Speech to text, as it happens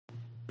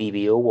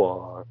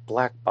BBOR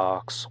Black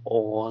Box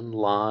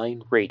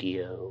Online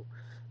Radio,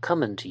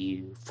 coming to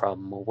you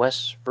from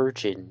West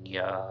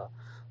Virginia.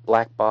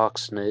 Black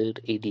Box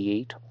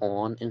Nerd88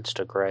 on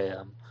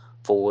Instagram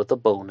for the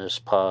bonus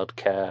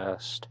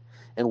podcast.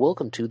 And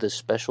welcome to this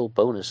special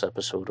bonus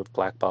episode of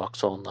Black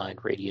Box Online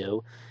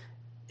Radio.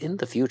 In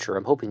the future,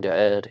 I'm hoping to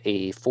add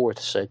a fourth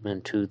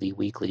segment to the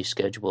weekly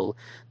schedule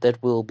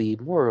that will be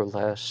more or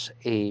less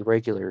a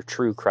regular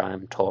true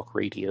crime talk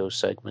radio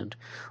segment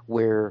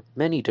where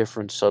many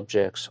different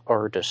subjects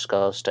are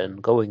discussed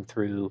and going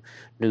through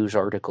news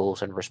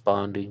articles and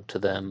responding to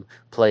them,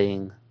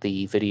 playing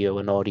the video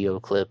and audio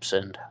clips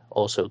and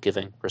also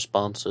giving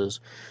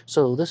responses.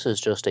 So this is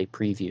just a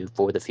preview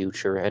for the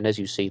future, and as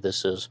you see,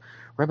 this is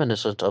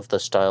reminiscent of the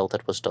style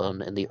that was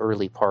done in the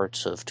early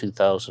parts of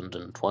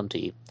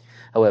 2020.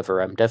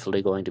 However, I'm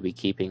definitely going to be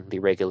keeping the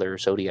regular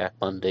Zodiac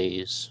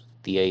Mondays,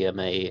 the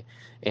AMA,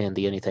 and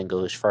the Anything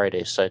Goes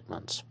Friday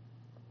segments.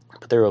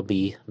 But there will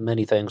be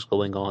many things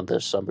going on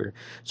this summer,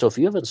 so if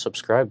you haven't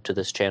subscribed to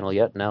this channel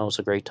yet, now is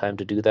a great time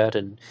to do that,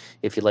 and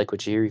if you like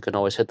what you hear, you can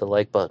always hit the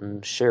like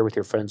button, share with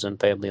your friends and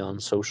family on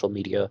social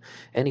media,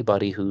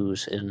 anybody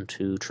who's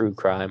into true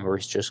crime or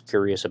is just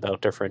curious about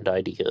different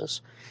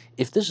ideas.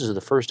 If this is the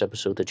first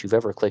episode that you've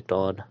ever clicked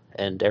on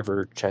and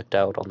ever checked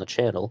out on the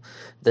channel,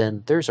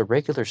 then there's a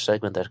regular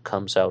segment that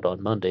comes out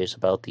on Mondays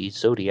about the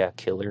Zodiac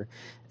Killer,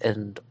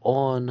 and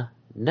on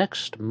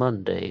next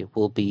Monday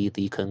will be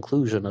the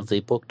conclusion of the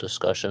book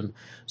discussion,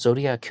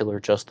 Zodiac Killer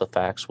Just the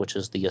Facts, which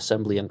is the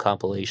assembly and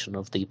compilation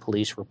of the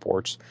police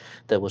reports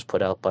that was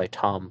put out by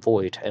Tom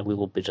Voigt, and we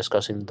will be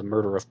discussing the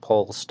murder of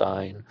Paul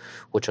Stein,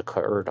 which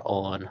occurred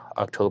on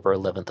October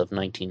 11th of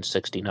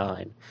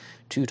 1969.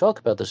 To talk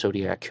about the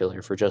Zodiac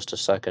Killer for just a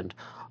second,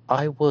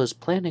 I was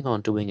planning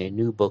on doing a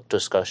new book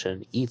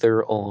discussion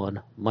either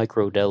on Mike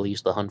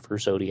Rodelli's The Hunt for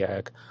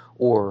Zodiac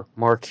or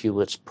Mark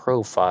Hewitt's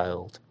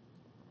Profiled,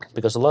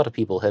 because a lot of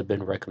people had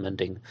been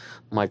recommending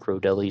Mike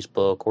Rodelli's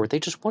book, or they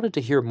just wanted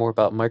to hear more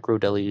about Mike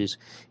Rodelli's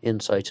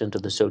insights into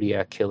the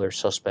Zodiac Killer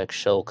suspect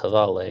Shel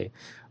Cavalli.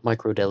 Mike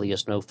Rodelli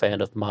is no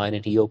fan of mine,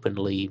 and he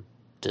openly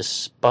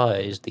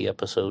despised the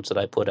episodes that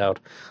I put out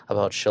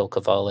about Shel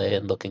Cavalli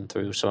and looking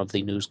through some of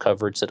the news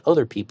coverage that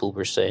other people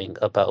were saying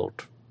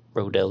about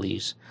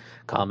Rodelli's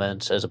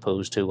comments, as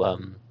opposed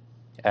to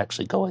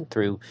actually going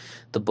through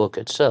the book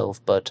itself.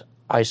 But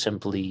I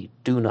simply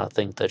do not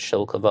think that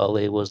Shel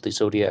Cavalli was the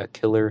Zodiac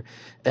Killer,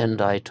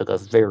 and I took a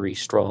very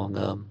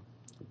strong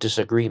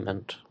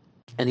disagreement.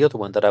 And the other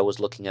one that I was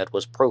looking at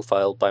was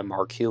Profiled by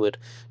Mark Hewitt,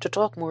 to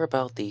talk more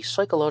about the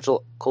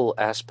psychological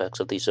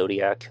aspects of the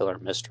Zodiac Killer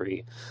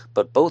mystery.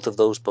 But both of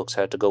those books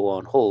had to go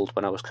on hold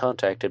when I was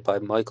contacted by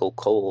Michael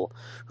Cole,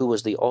 who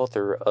was the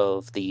author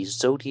of the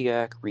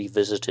Zodiac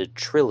Revisited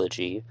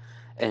trilogy,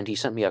 and he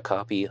sent me a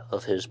copy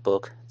of his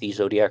book, The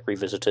Zodiac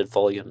Revisited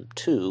Volume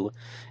 2,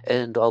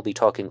 and I'll be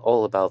talking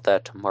all about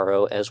that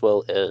tomorrow, as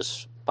well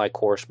as my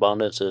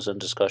correspondences and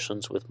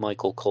discussions with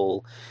Michael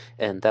Cole,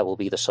 and that will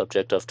be the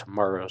subject of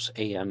tomorrow's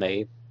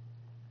AMA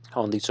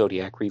on the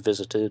Zodiac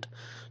Revisited.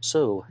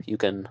 So you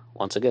can,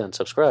 once again,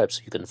 subscribe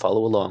so you can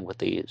follow along with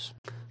these.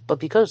 But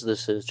because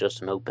this is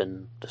just an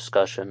open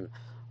discussion,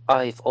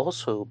 I've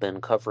also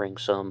been covering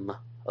some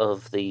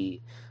of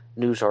the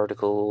news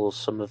articles,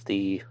 some of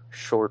the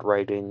short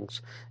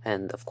writings,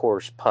 and of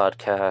course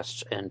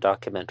podcasts and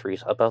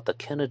documentaries about the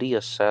Kennedy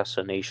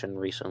assassination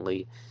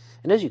recently.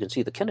 And as you can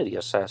see, the Kennedy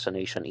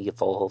assassination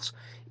evolves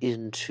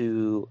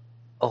into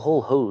a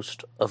whole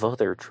host of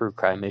other true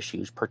crime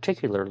issues,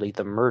 particularly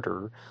the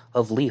murder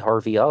of Lee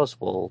Harvey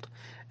Oswald.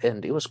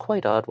 And it was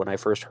quite odd when I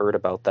first heard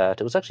about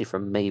that. It was actually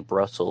from Mae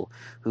Brussel,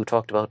 who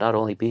talked about not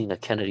only being a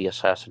Kennedy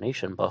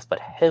assassination buff, but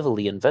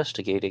heavily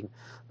investigating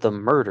the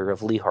murder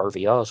of Lee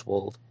Harvey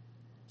Oswald.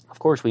 Of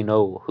course, we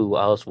know who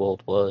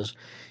Oswald was.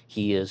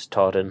 He is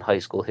taught in high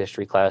school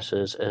history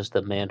classes as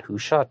the man who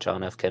shot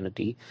John F.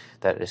 Kennedy.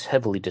 That is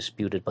heavily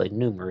disputed by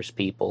numerous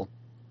people.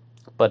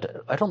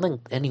 But I don't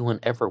think anyone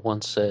ever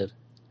once said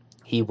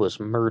he was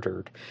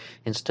murdered.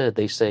 Instead,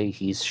 they say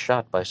he's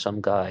shot by some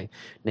guy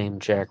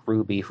named Jack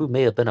Ruby, who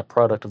may have been a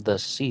product of the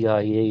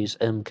CIA's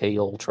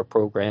MK-Ultra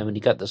program, and he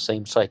got the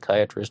same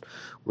psychiatrist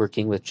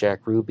working with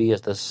Jack Ruby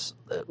as this,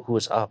 who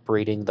was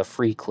operating the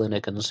free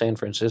clinic in San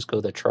Francisco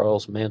that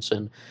Charles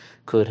Manson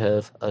could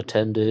have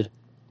attended,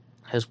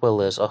 as well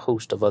as a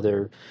host of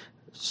other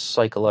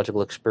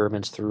psychological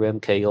experiments through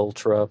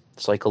MK-Ultra,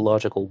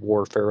 psychological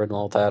warfare, and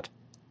all that.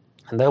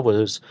 And that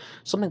was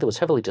something that was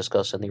heavily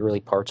discussed in the early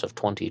parts of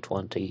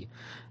 2020.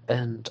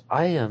 And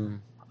I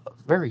am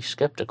very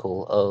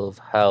skeptical of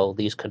how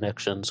these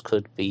connections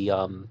could be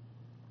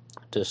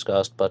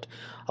discussed, but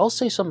I'll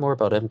say some more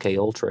about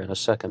MK-Ultra in a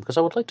second, because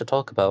I would like to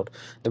talk about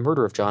the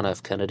murder of John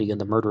F. Kennedy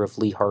and the murder of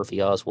Lee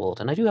Harvey Oswald.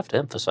 And I do have to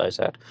emphasize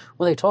that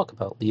when they talk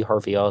about Lee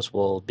Harvey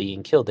Oswald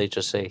being killed, they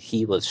just say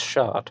he was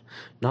shot.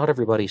 Not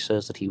everybody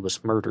says that he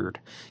was murdered.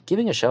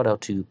 Giving a shout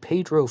out to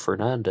Pedro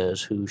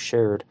Fernandez, who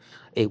shared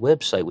a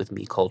website with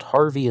me called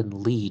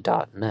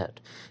harveyandlee.net,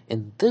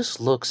 and this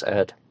looks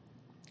at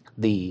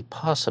the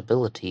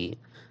possibility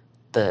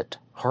that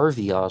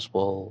Harvey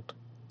Oswald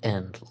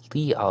and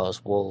Lee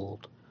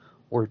Oswald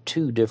were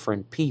two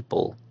different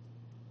people.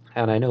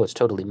 And I know it's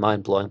totally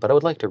mind-blowing, but I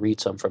would like to read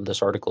some from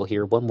this article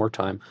here one more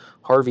time.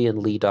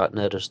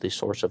 HarveyandLee.net is the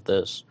source of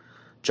this.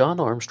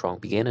 John Armstrong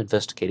began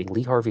investigating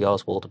Lee Harvey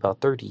Oswald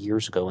about 30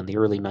 years ago in the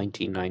early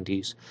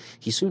 1990s.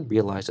 He soon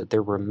realized that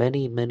there were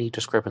many, many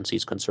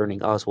discrepancies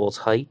concerning Oswald's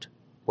height,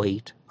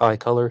 weight, eye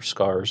color,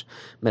 scars,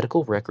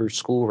 medical records,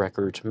 school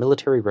records,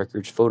 military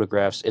records,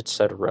 photographs,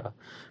 etc.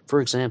 For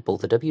example,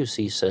 the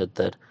WC said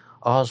that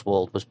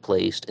Oswald was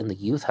placed in the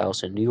youth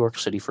house in New York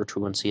City for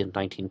truancy in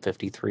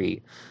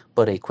 1953,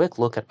 but a quick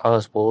look at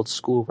Oswald's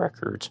school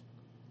records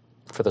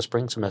for the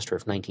spring semester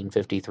of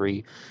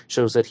 1953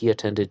 shows that he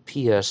attended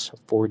PS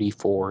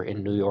 44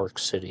 in New York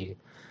City,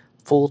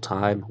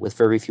 full-time with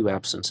very few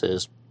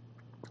absences.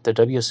 The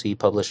WC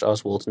published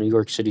Oswald's New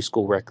York City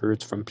school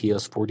records from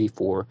PS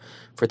 44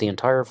 for the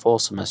entire fall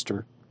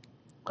semester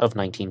of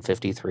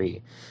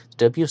 1953.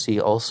 The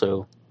WC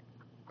also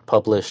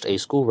published a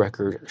school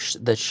record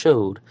that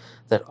showed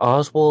that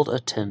Oswald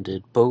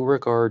attended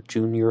Beauregard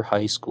Junior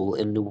High School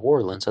in New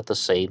Orleans at the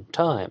same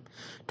time.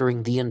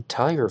 During the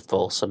entire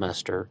fall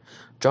semester,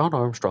 John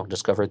Armstrong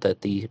discovered that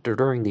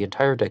during the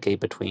entire decade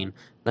between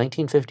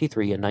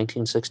 1953 and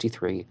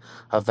 1963,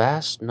 a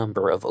vast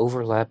number of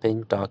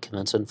overlapping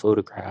documents and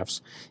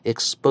photographs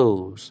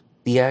expose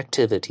the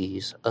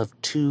activities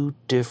of two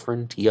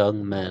different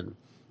young men,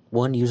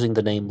 one using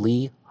the name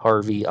Lee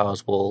Harvey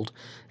Oswald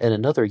and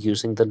another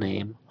using the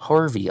name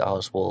Harvey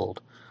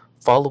Oswald.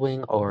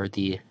 Following are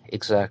the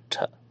exact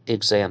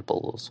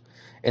examples,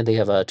 and they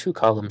have two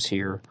columns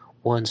here.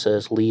 One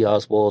says Lee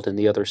Oswald and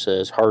the other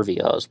says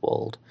Harvey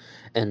Oswald.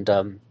 And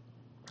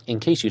in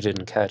case you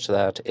didn't catch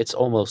that, it's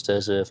almost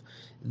as if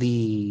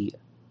the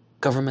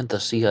government, the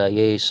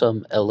CIA,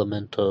 some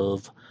element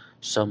of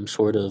some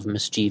sort of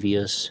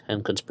mischievous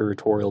and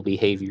conspiratorial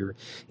behavior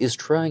is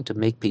trying to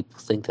make people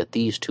think that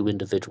these two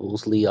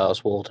individuals, Lee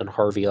Oswald and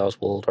Harvey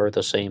Oswald, are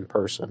the same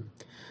person.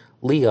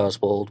 Lee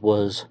Oswald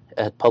was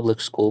at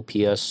public school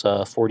PS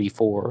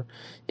 44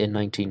 in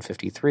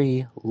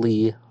 1953.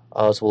 Lee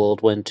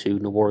Oswald went to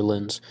New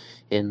Orleans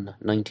in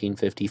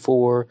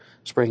 1954.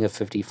 Spring of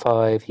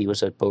 55, he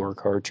was at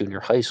Beauregard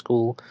Junior High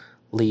School.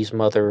 Lee's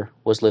mother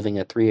was living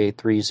at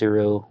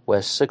 3830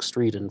 West 6th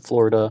Street in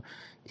Florida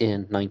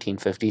in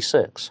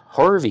 1956.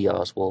 Harvey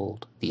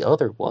Oswald, the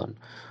other one,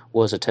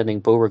 was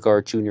attending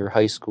Beauregard Junior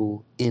High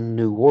School in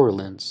New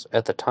Orleans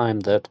at the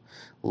time that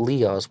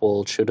Lee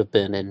Oswald should have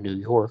been in New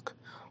York.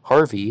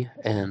 Harvey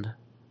and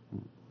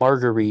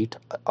Marguerite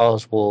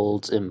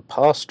Oswald's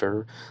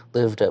imposter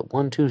lived at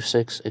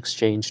 126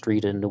 Exchange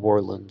Street in New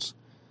Orleans.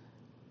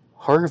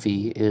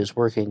 Harvey is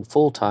working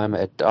full-time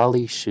at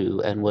Dolly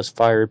Shoe and was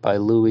fired by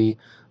Louis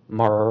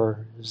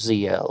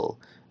Marziel,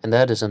 and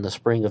that is in the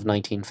spring of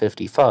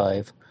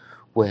 1955,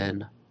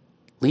 when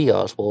Lee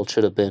Oswald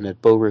should have been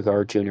at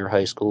Beauregard Junior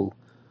High School.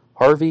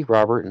 Harvey,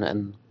 Robert,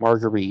 and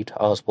Marguerite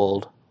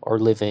Oswald are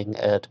living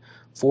at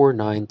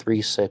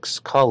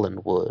 4936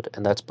 Collinwood,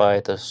 and that's by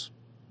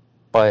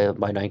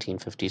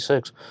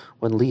 1956,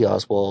 when Lee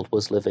Oswald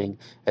was living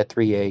at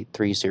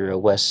 3830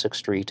 West 6th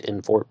Street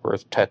in Fort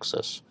Worth,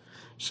 Texas.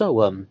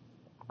 So,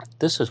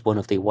 this is one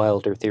of the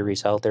wilder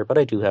theories out there, but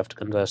I do have to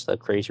confess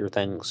that crazier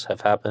things have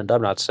happened.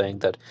 I'm not saying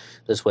that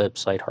this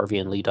website,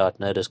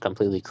 HarveyandLee.net, is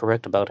completely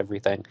correct about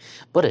everything,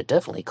 but it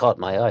definitely caught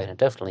my eye, and it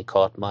definitely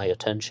caught my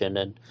attention,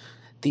 and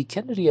the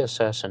Kennedy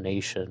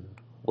assassination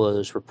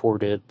was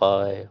reported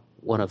by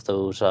one of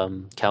those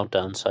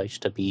countdown sites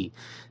to be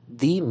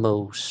the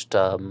most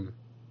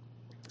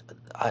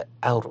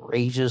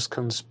outrageous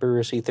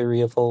conspiracy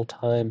theory of all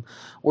time,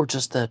 or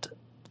just that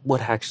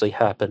what actually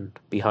happened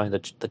behind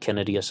the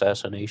Kennedy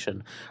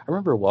assassination. I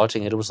remember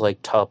watching it. It was like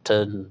top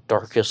 10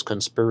 darkest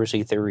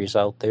conspiracy theories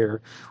out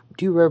there.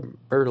 Do you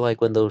remember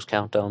like when those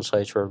countdown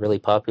sites were really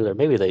popular?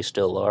 Maybe they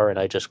still are, and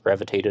I just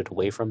gravitated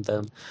away from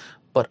them.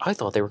 But I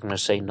thought they were going to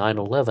say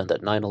 9/11,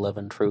 that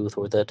 9/11 truth,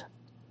 or that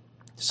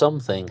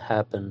something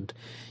happened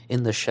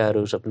in the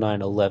shadows of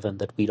 9/11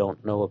 that we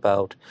don't know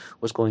about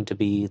was going to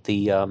be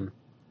the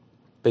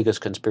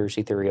biggest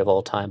conspiracy theory of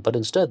all time, but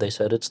instead they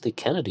said it's the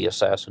Kennedy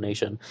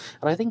assassination,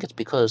 and I think it's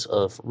because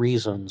of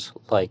reasons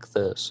like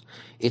this.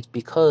 It's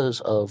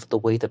because of the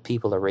way that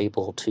people are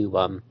able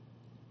to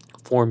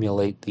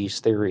formulate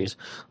these theories.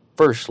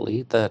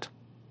 Firstly, that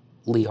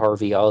Lee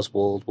Harvey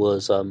Oswald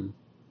was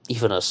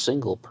even a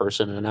single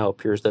person, and now it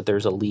appears that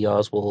there's a Lee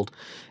Oswald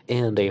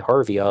and a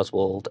Harvey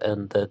Oswald,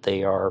 and that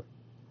they are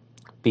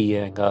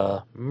being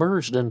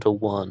merged into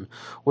one,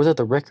 or that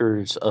the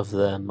records of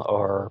them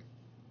are,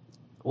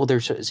 well,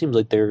 it seems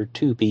like there are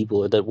two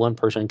people, that one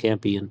person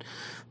can't be in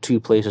two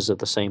places at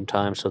the same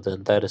time, so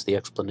then that is the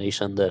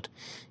explanation that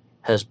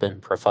has been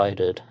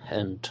provided.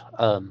 And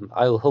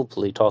I will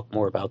hopefully talk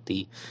more about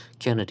the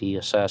Kennedy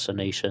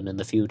assassination in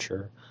the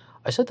future.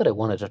 I said that I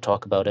wanted to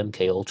talk about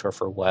MK Ultra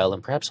for a while,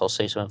 and perhaps I'll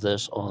say some of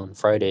this on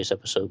Friday's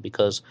episode,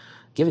 because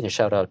giving a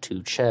shout out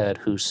to Chad,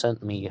 who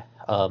sent me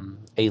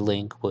a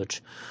link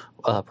which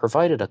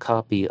provided a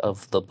copy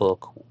of the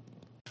book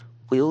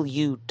Will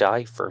You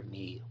Die For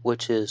Me,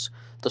 which is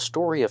the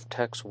story of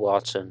Tex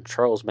Watson,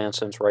 Charles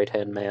Manson's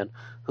right-hand man,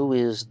 who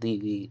is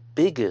the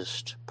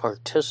biggest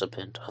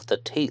participant of the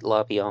Tate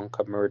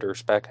LaBianca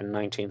murders back in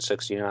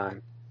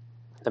 1969.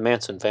 The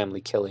Manson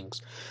family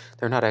killings.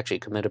 They're not actually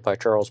committed by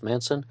Charles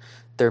Manson.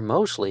 They're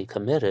mostly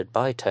committed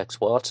by Tex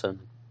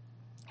Watson.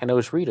 And I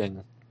was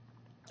reading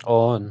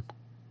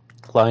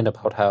online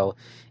about how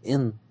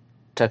in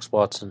Tex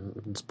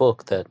Watson's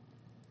book that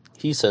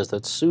he says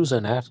that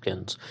Susan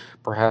Atkins,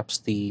 perhaps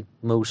the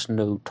most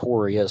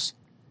notorious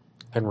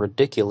and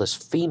ridiculous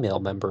female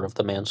member of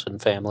the Manson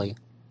family,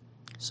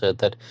 said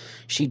that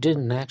she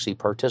didn't actually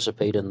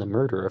participate in the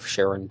murder of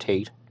Sharon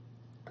Tate,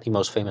 the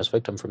most famous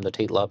victim from the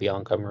Tate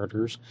LaBianca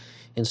murders.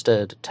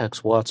 Instead,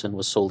 Tex Watson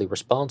was solely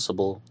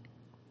responsible,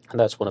 and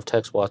that's one of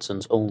Tex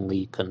Watson's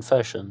only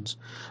confessions.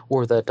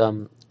 Or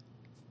that,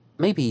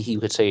 maybe he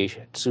would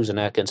say Susan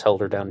Atkins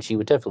held her down and she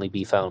would definitely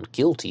be found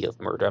guilty of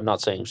murder. I'm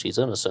not saying she's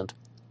innocent,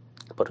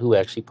 but who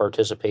actually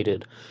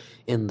participated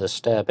in the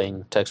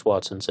stabbing? Tex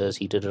Watson says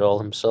he did it all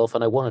himself,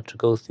 and I wanted to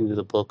go through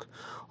the book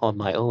on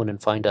my own and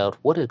find out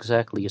what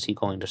exactly is he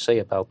going to say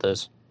about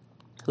this.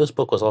 This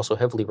book was also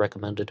heavily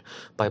recommended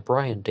by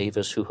Brian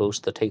Davis, who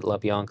hosts the Tate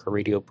LaBianca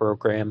radio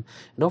program,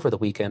 and over the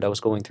weekend I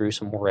was going through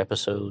some more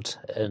episodes,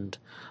 and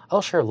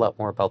I'll share a lot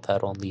more about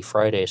that on the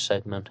Friday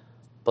segment.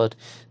 But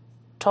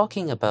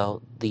talking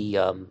about the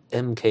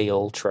MK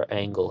Ultra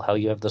angle, how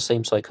you have the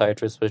same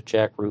psychiatrist with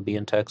Jack Ruby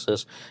in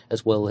Texas,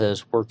 as well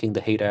as working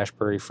the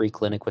Haight-Ashbury Free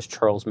Clinic, which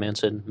Charles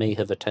Manson may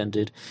have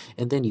attended,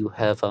 and then you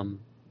have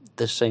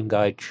this same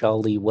guy,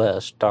 Jolly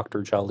West,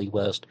 Dr. Jolly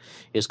West,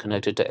 is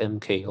connected to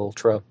MK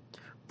Ultra.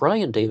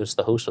 Brian Davis,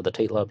 the host of the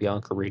Tate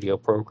LaBianca radio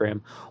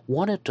program,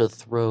 wanted to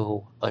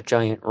throw a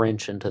giant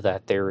wrench into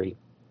that theory,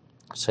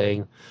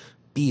 saying,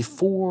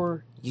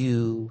 before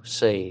you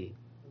say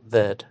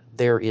that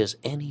there is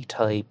any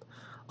type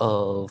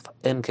of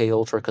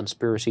MKUltra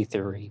conspiracy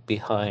theory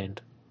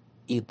behind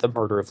the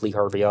murder of Lee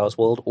Harvey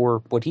Oswald,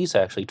 or what he's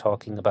actually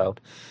talking about,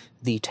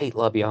 the Tate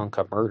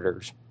LaBianca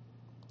murders,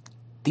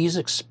 these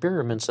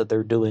experiments that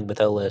they're doing with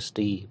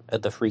LSD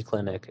at the Free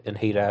Clinic in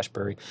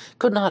Haight-Ashbury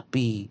could not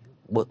be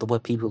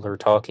what people are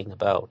talking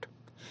about.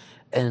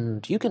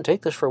 And you can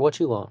take this for what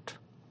you want.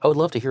 I would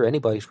love to hear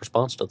anybody's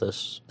response to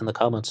this in the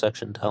comments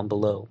section down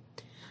below.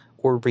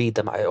 Or read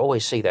them. I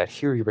always say that.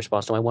 Hear your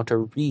response. I want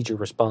to read your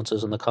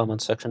responses in the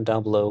comments section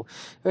down below.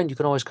 And you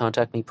can always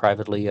contact me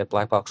privately at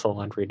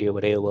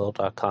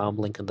blackboxonlineradio@aol.com.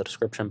 Link in the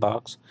description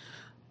box.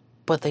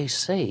 But they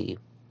say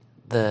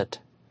that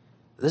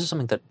this is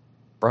something that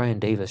Brian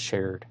Davis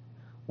shared.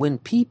 When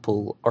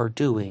people are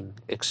doing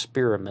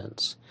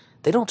experiments,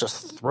 they don't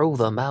just throw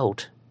them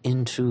out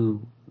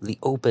into the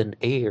open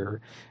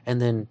air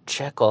and then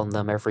check on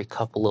them every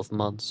couple of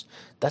months.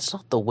 That's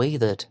not the way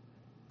that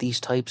these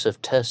types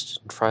of tests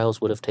and trials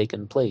would have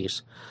taken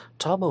place.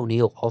 Tom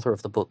O'Neill, author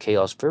of the book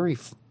Chaos, very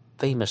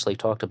famously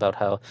talked about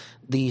how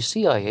the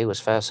CIA was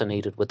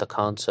fascinated with the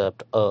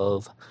concept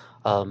of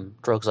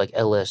drugs like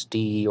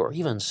LSD or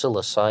even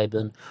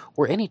psilocybin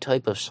or any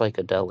type of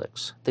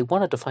psychedelics. They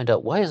wanted to find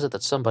out, why is it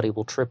that somebody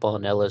will trip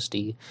on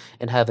LSD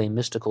and have a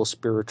mystical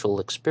spiritual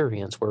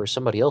experience, whereas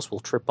somebody else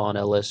will trip on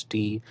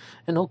LSD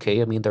and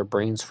their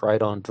brain's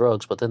fried on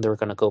drugs, but then they're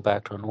going to go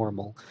back to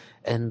normal.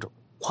 And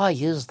why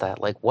is that?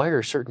 Why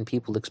are certain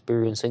people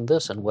experiencing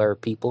this and why are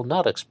people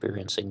not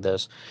experiencing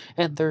this?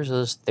 And there's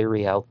this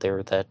theory out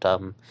there that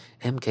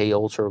MK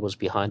Ultra was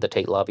behind the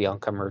Tate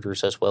LaBianca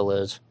murders, as well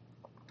as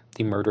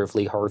the murder of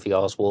Lee Harvey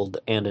Oswald,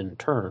 and in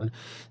turn,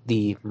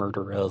 the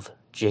murder of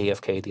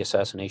JFK, the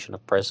assassination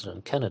of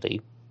President Kennedy.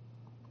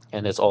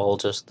 And it's all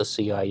just the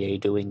CIA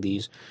doing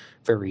these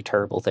very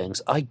terrible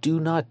things. I do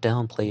not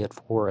downplay it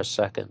for a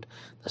second.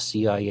 The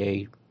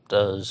CIA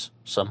does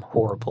some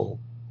horrible,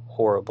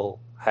 horrible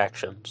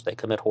actions. They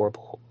commit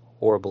horrible,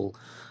 horrible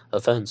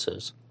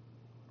offenses.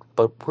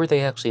 But were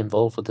they actually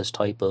involved with this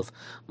type of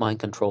mind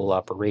control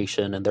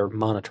operation, and they're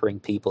monitoring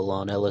people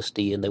on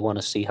LSD, and they want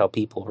to see how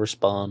people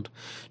respond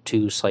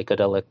to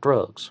psychedelic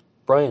drugs?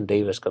 Brian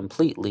Davis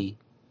completely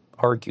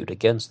argued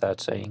against that,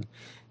 saying,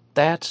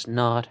 that's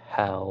not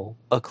how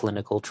a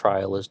clinical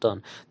trial is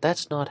done.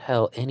 That's not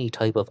how any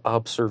type of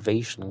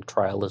observational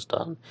trial is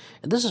done.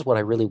 And this is what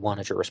I really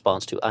wanted your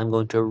response to. I'm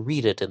going to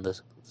read it in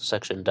the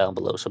section down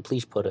below, so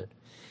please put it.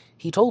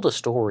 He told a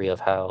story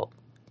of how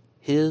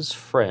his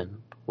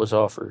friend was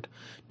offered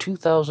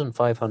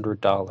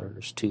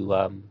 $2,500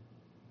 to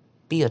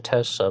be a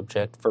test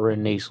subject for a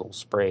nasal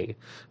spray.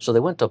 So they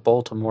went to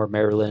Baltimore,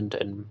 Maryland,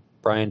 and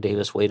Brian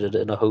Davis waited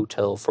in a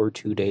hotel for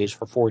 2 days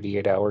for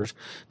 48 hours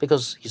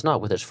because he's not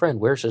with his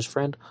friend. Where's his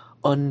friend?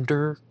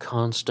 Under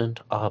constant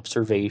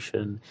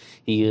observation.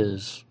 He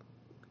is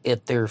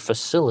at their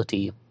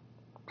facility,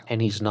 and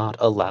he's not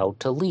allowed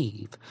to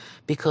leave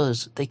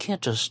because they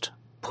can't just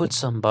put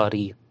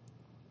somebody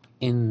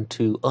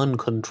into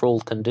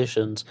uncontrolled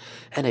conditions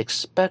and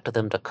expect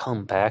them to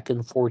come back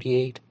in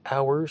 48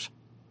 hours.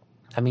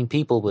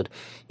 People would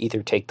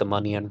either take the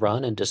money and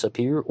run and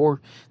disappear,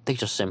 or they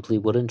just simply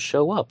wouldn't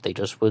show up. They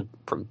just would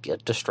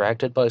get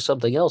distracted by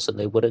something else and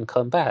they wouldn't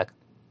come back.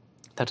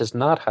 That is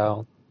not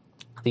how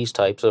these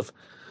types of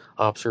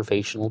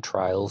observational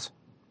trials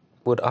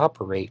would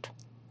operate.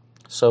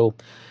 So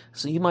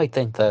you might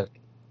think that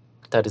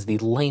that is the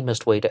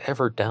lamest way to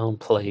ever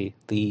downplay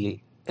the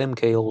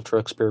MK Ultra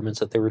experiments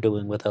that they were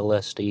doing with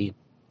LSD,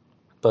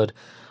 but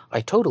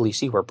I totally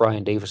see where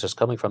Brian Davis is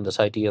coming from, this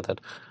idea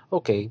that,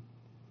 okay,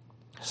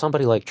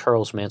 somebody like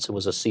Charles Manson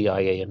was a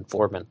CIA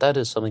informant. That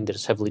is something that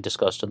is heavily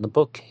discussed in the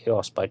book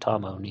Chaos by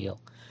Tom O'Neill.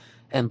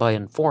 And by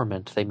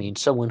informant, they mean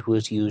someone who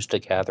is used to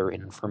gather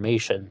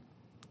information.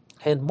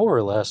 And more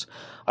or less,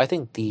 I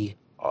think the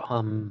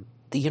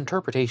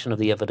interpretation of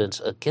the evidence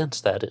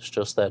against that is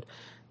just that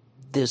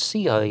the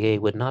CIA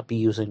would not be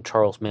using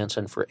Charles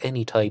Manson for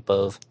any type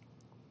of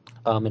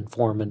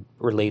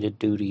informant-related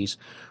duties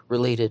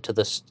related to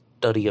the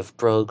study of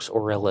drugs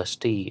or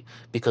LSD,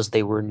 because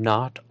they were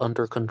not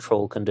under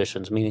control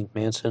conditions, meaning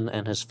Manson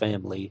and his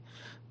family,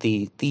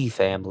 the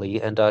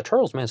family, and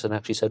Charles Manson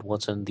actually said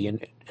once in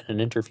an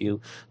interview,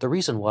 the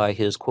reason why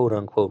his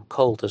quote-unquote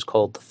cult is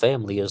called the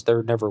Family is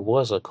there never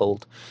was a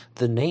cult.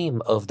 The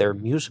name of their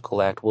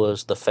musical act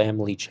was the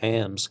Family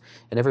Jams,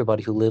 and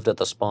everybody who lived at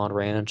the Spawn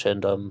Ranch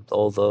and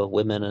all the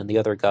women and the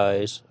other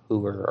guys who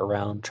were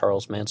around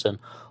Charles Manson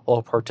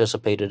all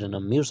participated in a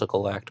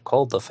musical act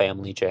called the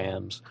Family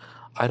Jams.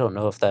 I don't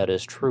know if that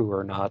is true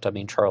or not. I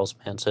mean, Charles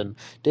Manson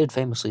did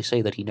famously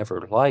say that he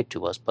never lied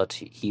to us, but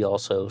he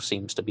also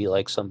seems to be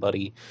like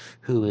somebody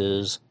who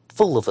is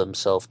full of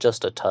himself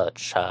just a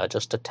touch,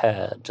 just a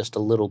tad, just a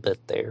little bit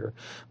there.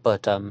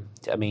 But,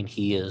 I mean,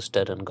 he is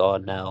dead and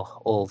gone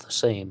now, all the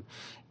same.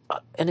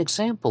 An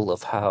example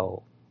of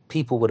how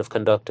people would have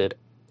conducted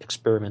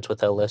experiments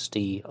with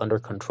LSD under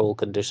control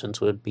conditions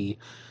would be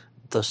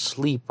the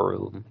Sleep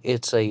Room.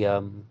 It's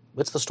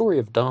the story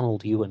of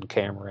Donald Ewan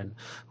Cameron,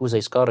 who was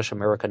a Scottish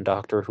American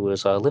doctor who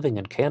was living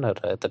in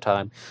Canada at the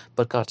time,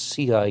 but got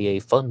CIA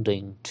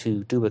funding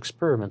to do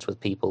experiments with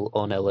people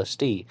on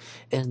LSD.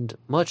 And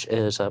much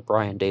as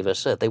Brian Davis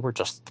said, they were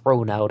just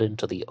thrown out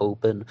into the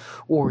open,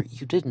 or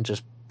you didn't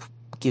just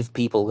give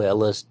people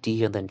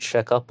LSD and then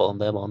check up on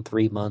them on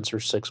 3 months or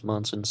 6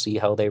 months and see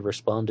how they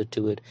responded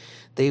to it.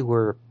 They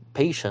were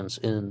patients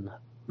in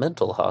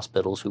mental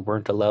hospitals who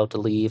weren't allowed to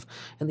leave,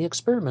 and the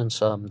experiments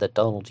that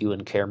Donald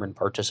Ewan Cameron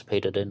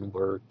participated in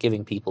were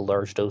giving people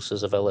large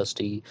doses of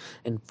LSD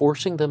and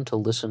forcing them to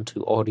listen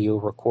to audio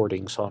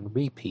recordings on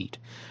repeat.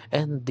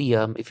 And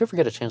if you ever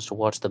get a chance to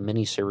watch the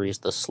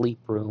miniseries The Sleep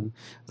Room,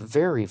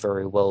 very,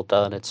 very well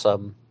done. It's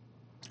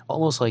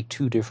almost like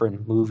two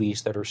different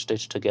movies that are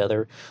stitched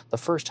together. The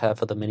first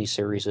half of the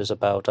miniseries is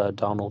about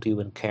Donald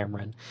Ewan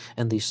Cameron,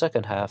 and the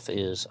second half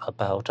is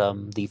about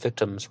the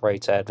victims'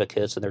 rights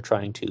advocates, and they're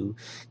trying to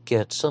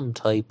get some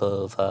type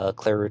of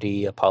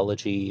clarity,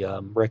 apology,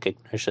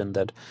 recognition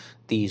that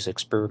these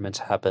experiments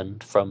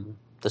happened from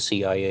the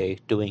CIA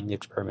doing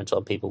experiments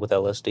on people with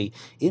LSD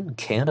in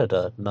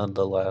Canada,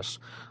 nonetheless.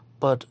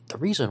 But the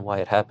reason why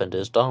it happened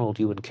is Donald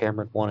Ewan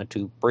Cameron wanted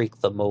to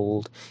break the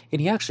mold, and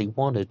he actually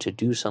wanted to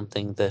do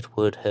something that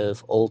would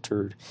have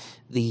altered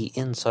the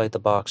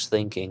inside-the-box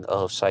thinking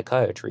of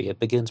psychiatry. It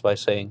begins by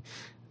saying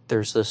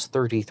there's this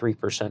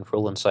 33%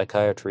 rule in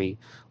psychiatry,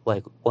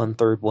 like one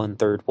third, one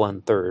third,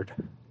 one third.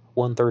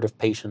 One third of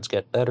patients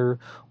get better,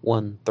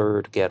 one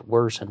third get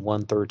worse, and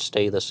one third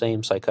stay the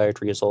same.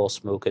 Psychiatry is all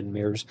smoke and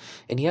mirrors.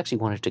 And he actually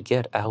wanted to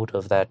get out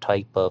of that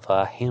type of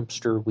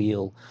hamster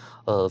wheel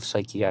of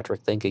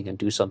psychiatric thinking and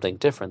do something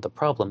different. The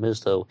problem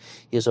is, though,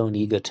 his own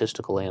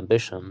egotistical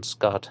ambitions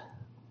got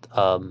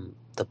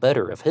the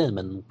better of him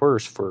and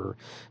worse for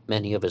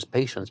many of his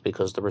patients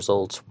because the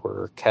results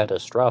were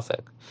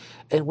catastrophic.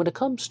 And when it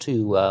comes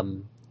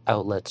to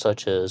outlets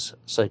such as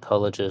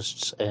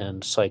psychologists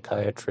and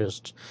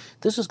psychiatrists,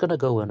 this is going to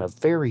go in a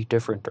very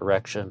different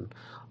direction.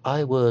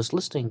 I was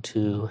listening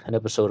to an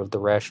episode of The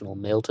Rational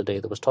Mail today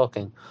that was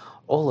talking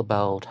all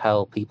about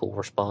how people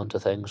respond to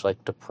things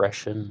like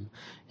depression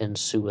and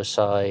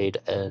suicide,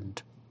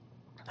 and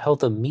how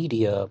the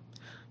media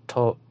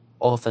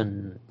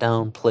often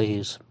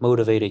downplays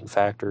motivating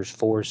factors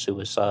for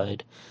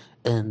suicide.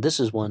 And this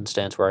is one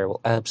stance where I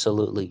will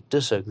absolutely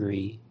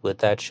disagree with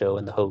that show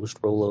and the host,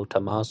 Rollo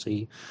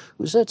Tomasi,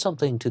 who said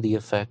something to the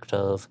effect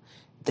of,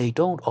 they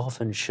don't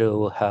often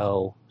show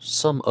how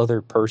some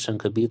other person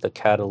could be the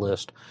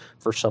catalyst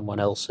for someone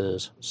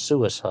else's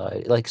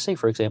suicide. Like, say,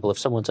 for example, if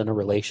someone's in a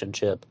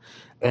relationship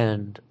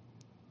and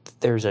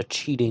there's a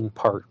cheating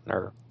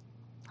partner,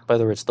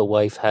 whether it's the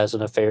wife has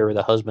an affair or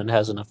the husband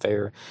has an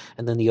affair,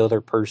 and then the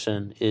other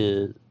person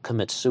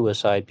commits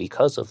suicide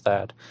because of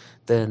that,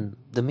 then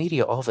the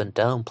media often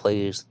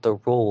downplays the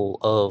role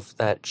of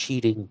that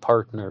cheating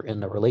partner in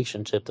the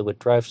relationship that would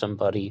drive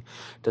somebody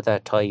to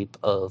that type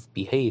of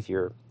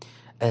behavior.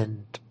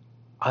 And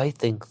I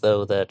think,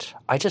 though, that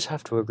I just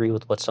have to agree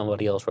with what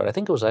somebody else wrote. I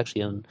think it was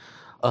actually in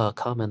a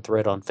comment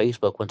thread on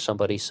Facebook when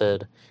somebody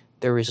said,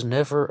 there is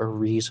never a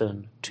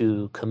reason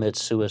to commit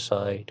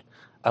suicide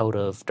out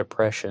of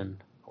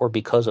depression, or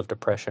because of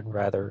depression,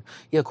 rather.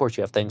 Yeah, of course,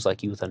 you have things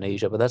like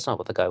euthanasia, but that's not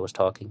what the guy was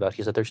talking about.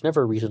 He said there's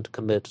never a reason to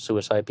commit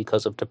suicide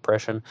because of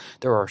depression.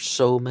 There are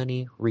so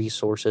many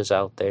resources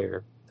out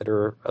there that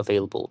are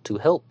available to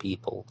help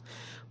people.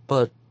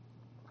 But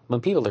when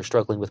people are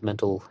struggling with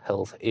mental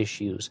health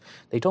issues,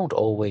 they don't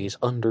always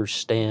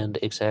understand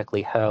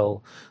exactly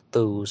how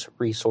those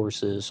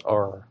resources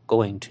are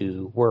going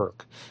to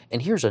work.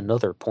 And here's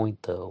another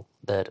point, though,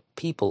 that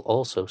people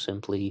also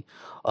simply,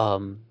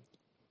 um,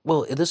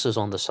 well, this is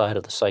on the side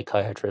of the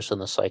psychiatrist and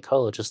the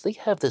psychologist. They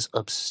have this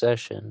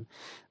obsession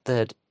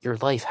that your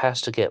life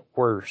has to get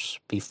worse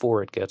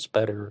before it gets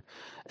better.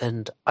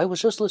 And I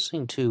was just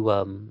listening to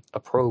a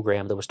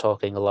program that was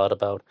talking a lot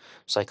about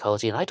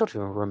psychology, and I don't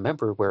even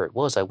remember where it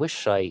was. I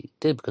wish I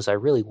did because I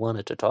really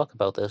wanted to talk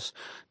about this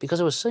because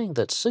it was saying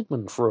that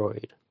Sigmund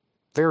Freud,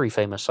 very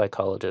famous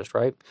psychologist,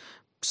 right?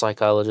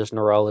 Psychologist,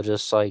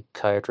 neurologist,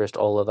 psychiatrist,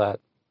 all of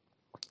that.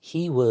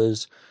 He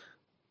was,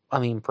 I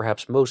mean,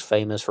 perhaps most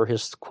famous for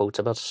his quotes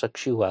about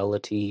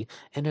sexuality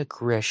and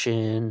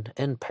aggression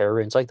and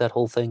parents, like that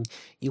whole thing.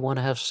 You want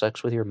to have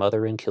sex with your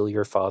mother and kill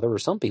your father, or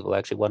some people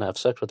actually want to have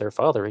sex with their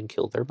father and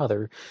kill their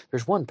mother.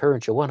 There's one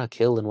parent you want to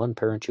kill and one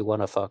parent you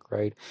want to fuck,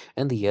 right?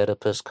 And the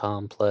Oedipus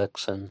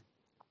complex, and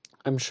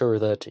I'm sure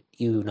that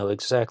you know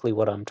exactly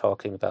what I'm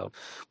talking about.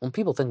 When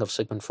people think of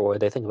Sigmund Freud,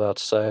 they think about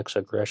sex,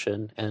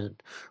 aggression,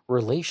 and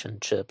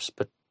relationships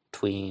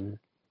between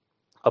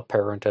a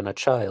parent and a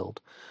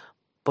child.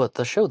 But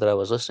the show that I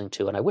was listening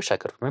to, and I wish I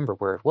could remember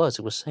where it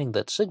was saying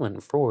that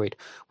Sigmund Freud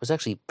was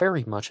actually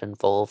very much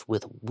involved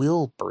with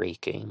will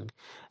breaking.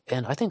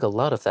 And I think a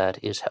lot of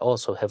that is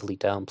also heavily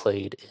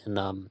downplayed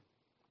in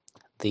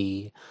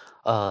the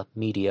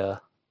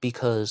media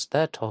because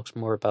that talks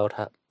more about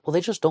how, well,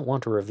 they just don't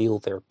want to reveal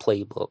their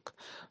playbook.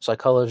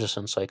 Psychologists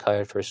and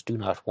psychiatrists do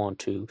not want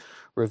to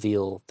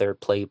reveal their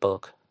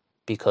playbook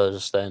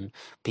because then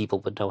people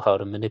would know how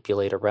to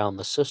manipulate around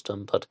the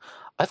system. But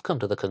I've come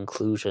to the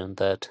conclusion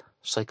that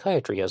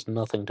psychiatry has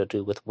nothing to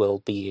do with well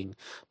being.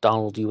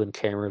 Donald Ewan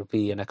Cameron would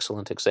be an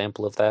excellent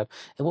example of that.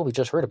 And what we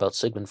just heard about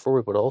Sigmund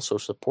Freud would also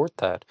support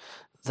that.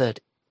 That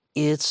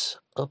it's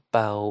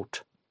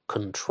about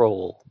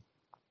control.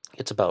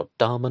 It's about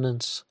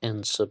dominance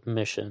and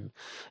submission.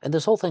 And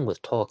this whole thing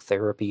with talk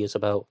therapy is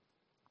about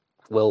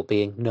well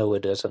being. No,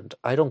 it isn't.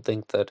 I don't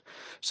think that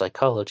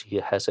psychology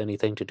has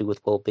anything to do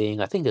with well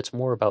being. I think it's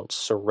more about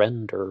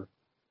surrender.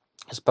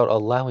 It's about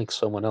allowing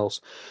someone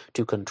else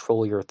to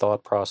control your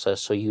thought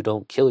process so you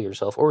don't kill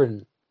yourself, or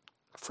in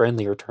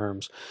friendlier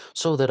terms,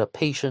 so that a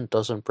patient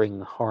doesn't bring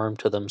harm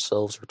to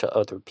themselves or to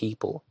other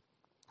people.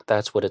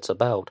 That's what it's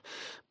about.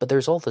 But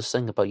there's all this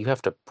thing about you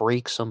have to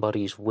break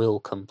somebody's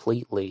will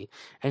completely.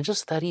 And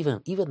just that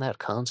even that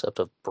concept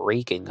of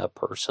breaking a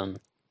person,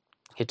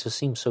 it just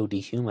seems so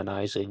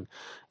dehumanizing.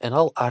 And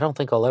I don't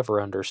think I'll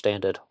ever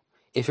understand it.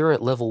 If you're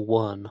at level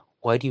 1,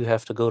 why do you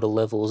have to go to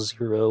level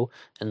 0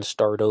 and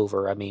start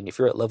over? I mean, if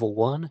you're at level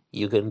 1,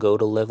 you can go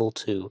to level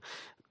 2.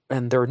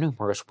 And there are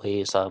numerous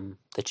ways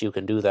that you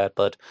can do that,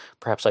 but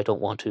perhaps I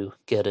don't want to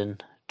get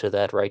into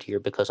that right here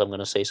because I'm going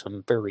to say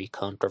some very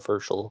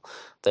controversial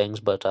things.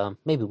 But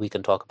maybe we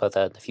can talk about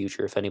that in the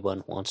future if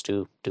anyone wants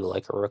to do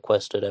like a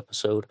requested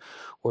episode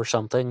or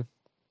something.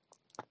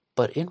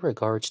 But in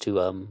regards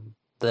to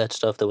that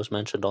stuff that was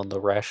mentioned on the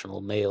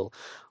Rational Mail,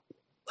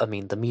 I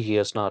mean, the media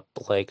is not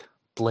like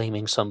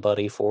blaming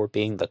somebody for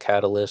being the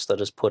catalyst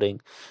that is putting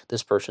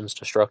this person's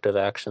destructive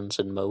actions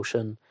in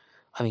motion.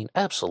 I mean,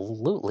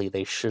 absolutely,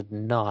 they should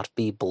not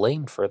be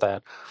blamed for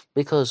that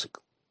because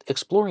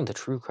exploring the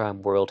true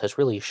crime world has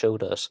really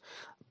showed us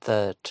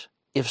that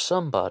if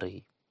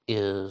somebody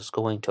is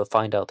going to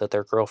find out that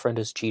their girlfriend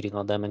is cheating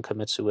on them and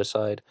commit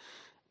suicide,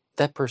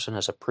 that person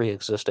has a pre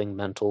existing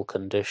mental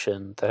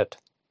condition that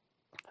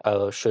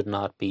should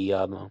not be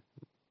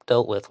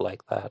dealt with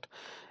like that.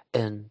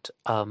 And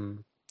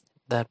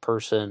that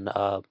person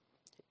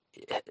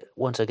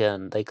once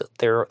again,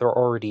 there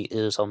already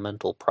is a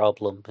mental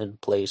problem in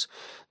place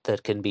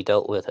that can be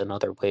dealt with in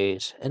other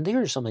ways. And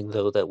there's something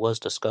though that was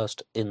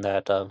discussed in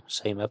that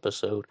same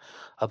episode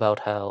about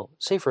how,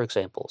 say for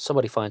example,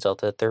 somebody finds out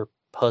that their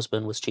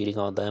husband was cheating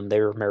on them,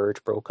 their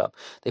marriage broke up.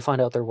 They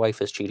find out their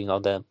wife is cheating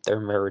on them,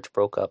 their marriage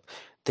broke up.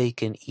 They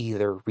can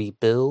either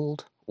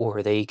rebuild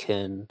or they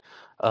can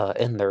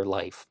end their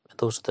life.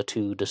 Those are the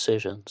two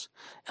decisions.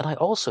 And I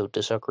also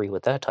disagree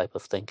with that type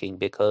of thinking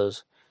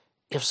because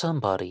if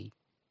somebody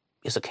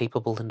is a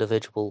capable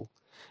individual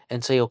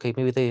and say, okay,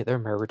 maybe their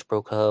marriage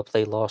broke up,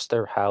 they lost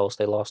their house,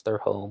 they lost their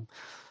home,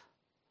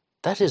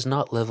 that is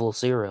not level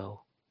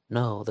 0.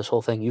 No, this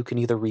whole thing, you can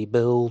either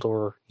rebuild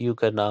or you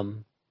can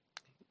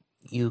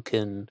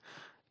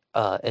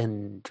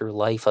end your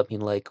life. I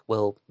mean, like,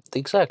 well, the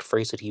exact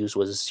phrase that he used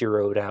was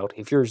zeroed out.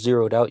 If you're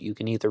zeroed out, you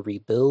can either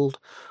rebuild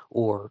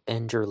or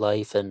end your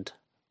life, and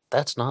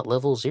that's not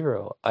level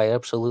 0. I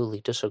absolutely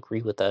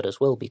disagree with that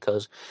as well,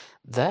 because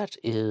that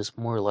is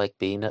more like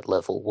being at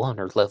level 1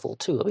 or level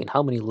 2. I mean,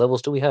 how many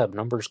levels do we have?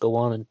 Numbers go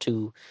on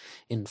into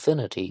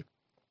infinity.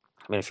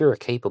 I mean, if you're a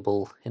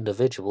capable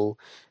individual,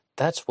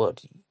 that's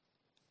what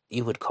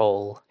you would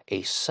call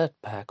a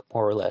setback,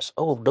 more or less.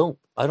 Oh,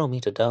 I don't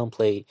mean to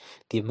downplay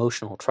the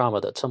emotional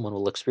trauma that someone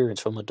will experience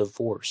from a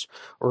divorce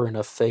or an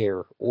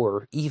affair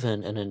or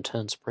even an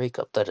intense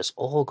breakup. That is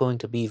all going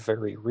to be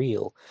very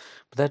real,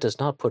 but that does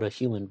not put a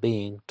human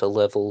being to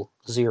level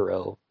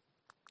 0.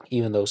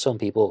 even though some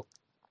people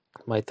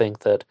might think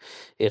that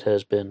it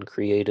has been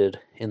created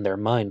in their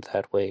mind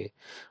that way.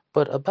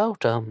 But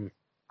about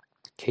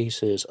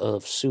cases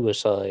of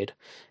suicide,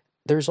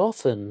 there's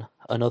often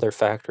another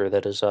factor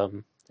that is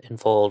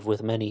involved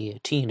with many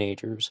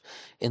teenagers,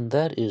 and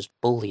that is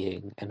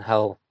bullying and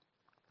how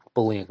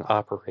bullying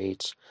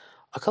operates.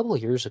 A couple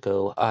of years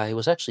ago, I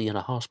was actually in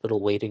a hospital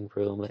waiting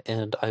room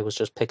and I was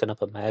just picking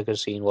up a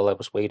magazine while I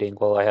was waiting,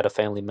 while I had a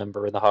family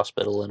member in the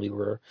hospital and we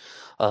were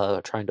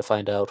trying to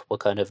find out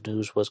what kind of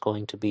news was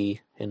going to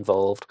be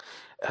involved.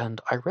 And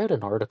I read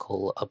an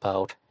article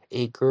about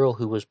a girl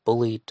who was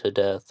bullied to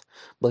death,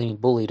 being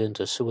bullied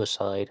into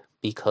suicide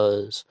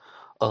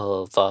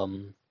of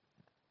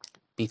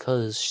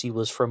because she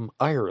was from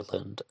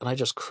Ireland, and I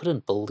just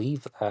couldn't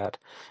believe that.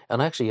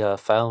 And I actually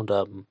found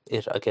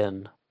it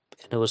again,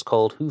 and it was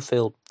called "Who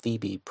Failed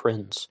Phoebe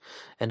Prince,"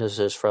 and this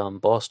is from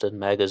Boston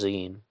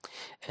Magazine.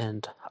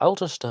 And I'll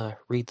just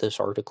read this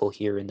article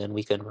here, and then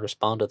we can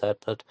respond to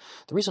that. But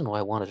the reason why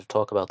I wanted to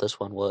talk about this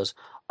one was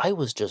I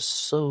was just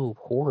so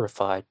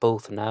horrified,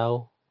 both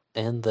now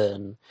and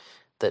then,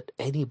 that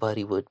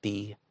anybody would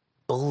be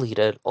bullied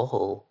at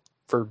all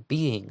for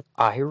being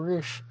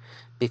Irish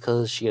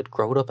because she had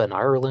grown up in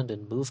Ireland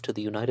and moved to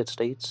the United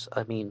States.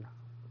 I mean,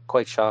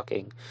 quite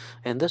shocking.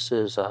 And this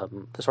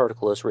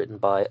article is written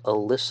by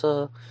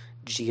Alyssa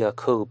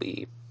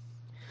Giacobbe.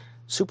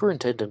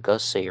 Superintendent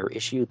Gus Sayer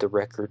issued the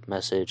record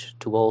message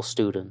to all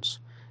students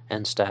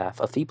and staff,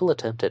 a feeble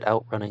attempt at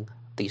outrunning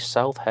the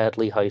South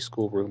Hadley High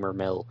School rumor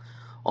mill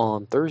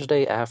on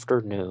Thursday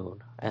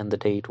afternoon, and the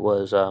date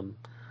was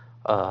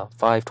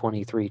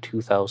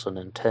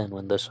 5/23/2010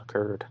 when this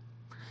occurred.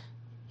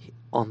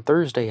 On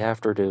Thursday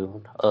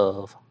afternoon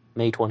of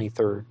May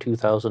 23rd,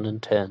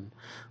 2010,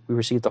 we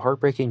received the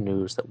heartbreaking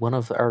news that one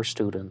of our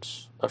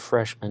students, a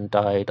freshman,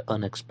 died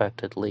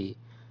unexpectedly.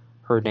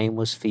 Her name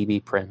was Phoebe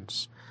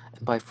Prince,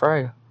 and by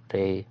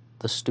Friday,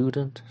 the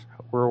students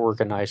were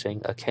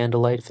organizing a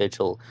candlelight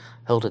vigil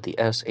held at the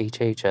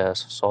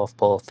SHHS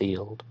softball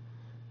field.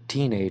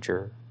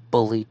 Teenager,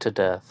 bullied to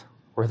death,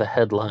 were the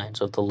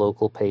headlines of the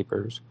local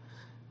papers.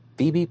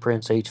 Phoebe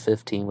Prince, age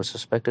 15, was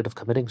suspected of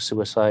committing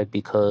suicide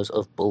because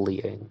of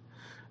bullying.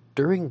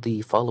 During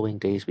the following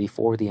days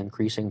before the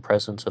increasing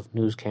presence of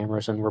news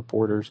cameras and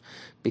reporters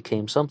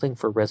became something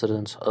for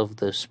residents of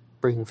the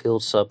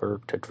Springfield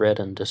suburb to dread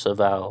and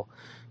disavow,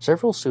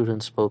 several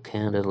students spoke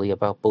candidly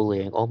about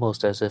bullying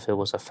almost as if it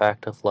was a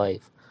fact of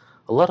life.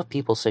 A lot of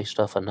people say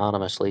stuff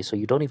anonymously, so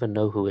you don't even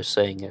know who is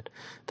saying it.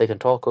 They can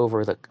talk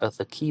over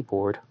the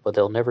keyboard, but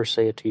they'll never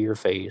say it to your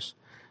face.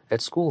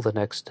 At school the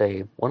next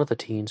day, one of the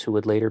teens who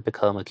would later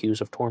become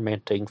accused of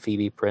tormenting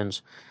Phoebe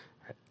Prince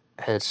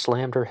had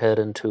slammed her head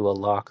into a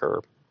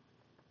locker.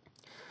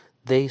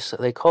 They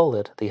call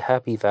it the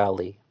Happy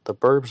Valley. The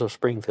burbs of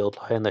Springfield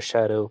lie in the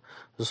shadows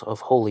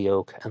of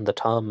Holyoke and the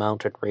Tom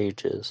Mountain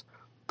ranges.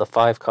 The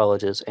five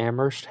colleges,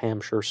 Amherst,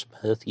 Hampshire,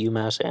 Smith,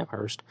 UMass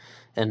Amherst,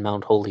 and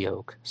Mount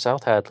Holyoke.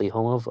 South Hadley,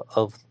 home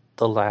of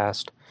the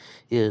last,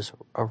 is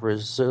a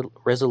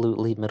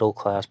resolutely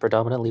middle-class,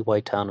 predominantly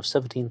white town of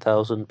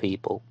 17,000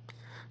 people.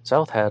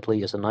 South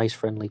Hadley is a nice,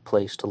 friendly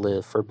place to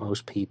live for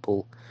most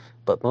people,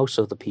 but most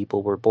of the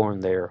people were born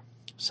there.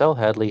 South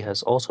Hadley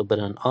has also been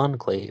an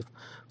enclave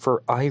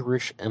for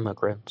Irish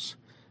immigrants.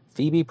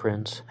 Phoebe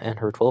Prince and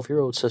her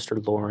 12-year-old sister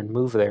Lauren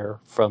moved there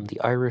from the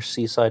Irish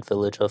seaside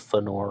village of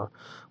Fanor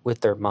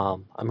with their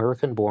mom,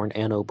 American-born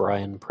Anne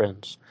O'Brien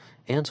Prince.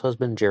 Anne's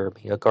husband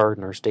Jeremy, a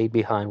gardener, stayed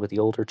behind with the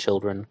older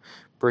children,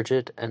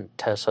 Bridget and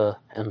Tessa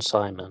and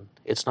Simon.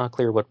 It's not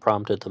clear what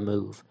prompted the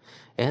move.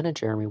 Anne and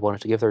Jeremy wanted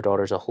to give their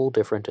daughters a whole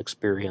different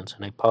experience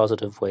in a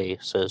positive way,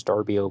 says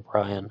Darby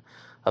O'Brien,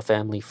 a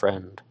family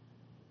friend.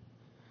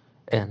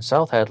 And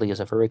South Hadley is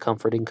a very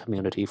comforting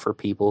community for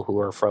people who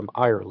are from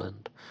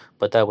Ireland,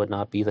 but that would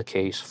not be the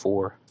case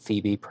for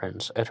Phoebe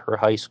Prince at her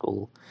high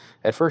school.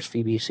 At first,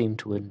 Phoebe seemed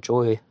to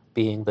enjoy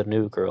being the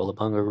new girl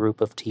among a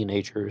group of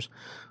teenagers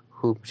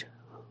who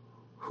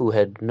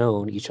had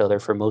known each other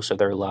for most of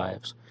their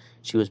lives.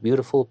 She was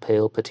beautiful,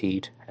 pale,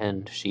 petite,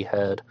 and she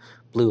had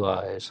blue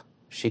eyes.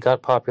 She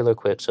got popular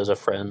quick, says a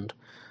friend,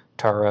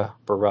 Tara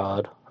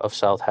Barad of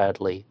South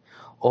Hadley.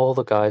 All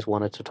the guys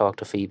wanted to talk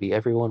to Phoebe.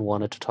 Everyone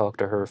wanted to talk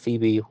to her.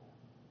 Phoebe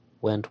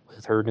went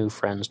with her new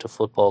friends to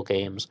football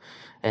games,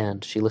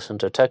 and she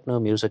listened to techno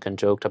music and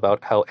joked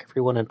about how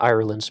everyone in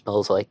Ireland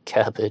smells like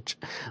cabbage.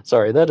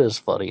 Sorry, that is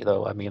funny,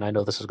 though. I mean, I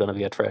know this is going to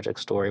be a tragic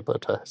story,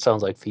 but it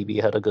sounds like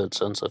Phoebe had a good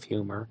sense of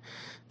humor.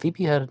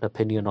 Phoebe had an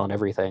opinion on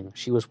everything.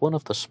 She was one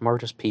of the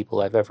smartest people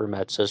I've ever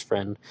met, says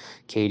friend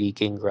Katie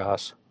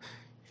Gingras.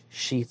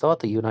 She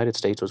thought the United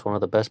States was one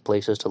of the best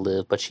places to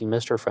live, but she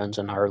missed her friends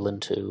in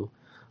Ireland, too.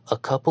 A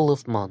couple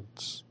of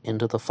months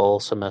into the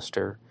fall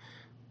semester,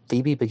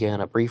 Phoebe began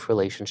a brief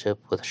relationship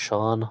with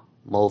Sean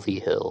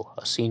Mulvihill,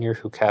 a senior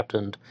who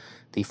captained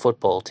the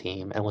football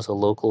team and was a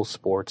local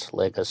sports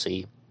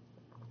legacy.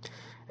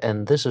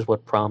 And this is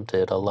what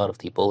prompted a lot of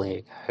the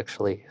bullying,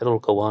 actually. It'll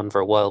go on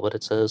for a while, but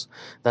it says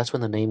that's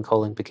when the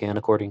name-calling began,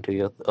 according to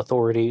the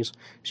authorities.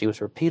 She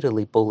was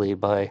repeatedly bullied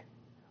by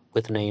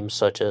with names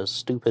such as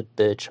stupid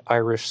bitch,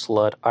 Irish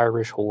slut,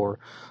 Irish whore,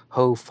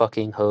 ho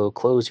fucking ho,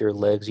 close your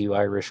legs, you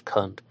Irish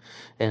cunt.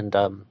 And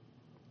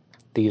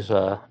these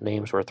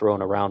names were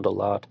thrown around a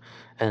lot,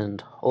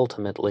 and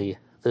ultimately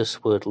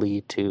this would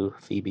lead to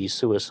Phoebe's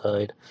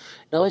suicide.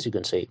 Now, as you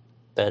can see,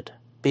 that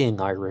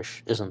being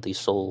Irish isn't the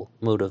sole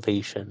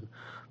motivation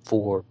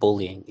for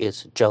bullying,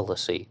 it's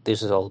jealousy.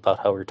 This is all about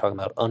how we're talking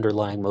about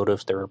underlying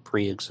motives, there are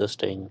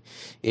pre-existing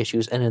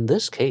issues, and in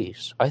this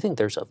case, I think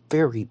there's a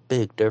very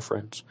big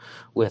difference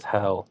with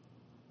how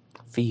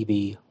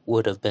Phoebe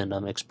would have been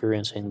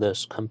experiencing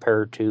this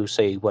compared to,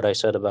 say, what I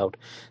said about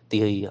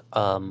the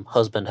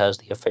husband has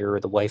the affair or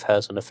the wife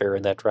has an affair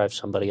and that drives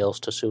somebody else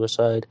to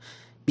suicide.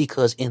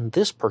 Because in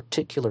this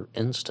particular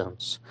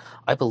instance,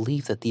 I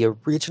believe that the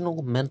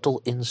original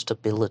mental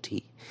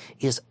instability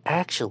is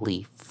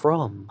actually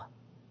from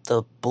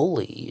the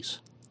bullies.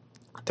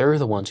 They're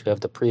the ones who have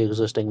the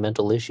pre-existing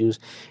mental issues,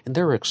 and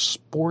they're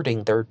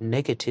exporting their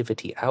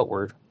negativity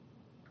outward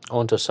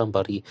onto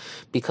somebody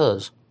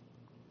because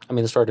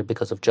it started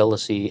because of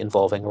jealousy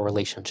involving a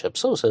relationship.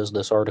 So says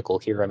this article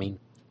here.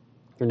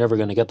 You're never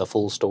going to get the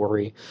full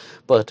story,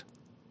 but,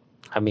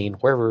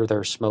 wherever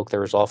there's smoke,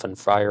 there's often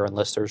fire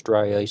unless there's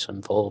dry ice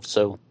involved.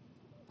 So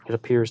it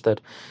appears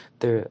that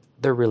there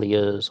really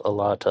is a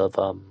lot of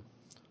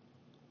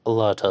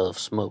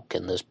smoke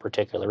in this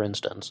particular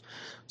instance.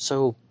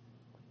 So,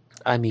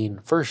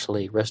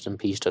 firstly, rest in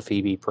peace to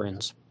Phoebe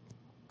Prince.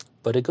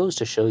 But it goes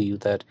to show you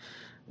that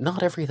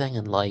not everything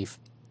in life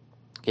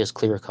is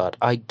clear-cut.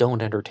 I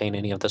don't entertain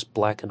any of this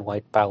black and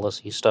white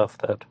fallacy stuff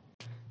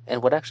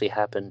And what actually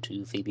happened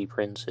to Phoebe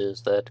Prince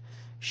is that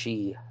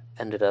she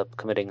ended up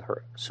committing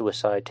her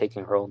suicide,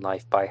 taking her own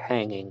life by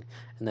hanging,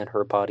 and then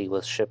her body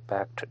was shipped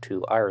back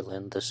to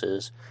Ireland. This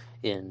is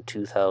in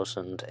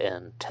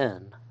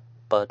 2010.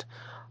 But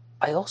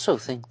I also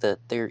think that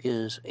there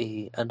is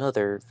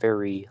another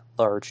very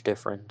large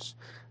difference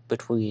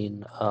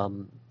between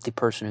the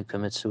person who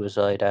commits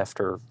suicide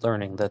after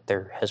learning that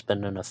there has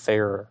been an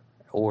affair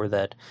or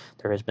that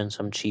there has been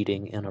some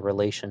cheating in a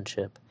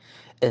relationship.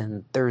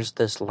 And there's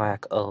this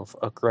lack of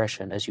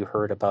aggression, as you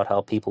heard about how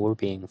people were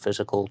being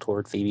physical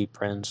toward Phoebe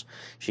Prince.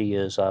 She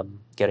is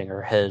getting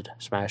her head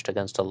smashed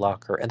against a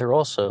locker, and they're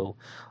also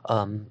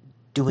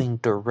doing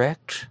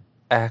direct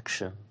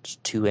actions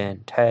to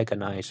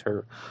antagonize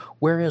her.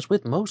 Whereas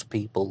with most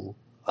people,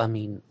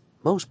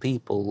 most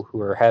people who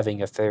are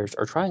having affairs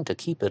are trying to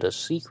keep it a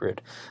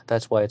secret.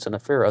 That's why it's an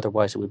affair.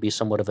 Otherwise, it would be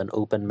somewhat of an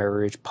open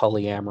marriage,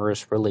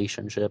 polyamorous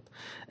relationship.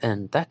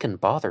 And that can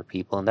bother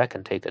people, and that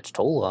can take its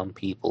toll on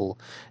people.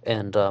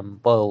 And,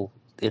 while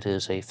it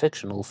is a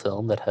fictional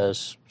film that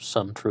has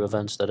some true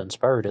events that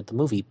inspired it, the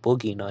movie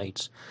Boogie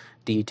Nights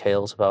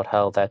details about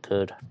how that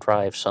could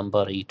drive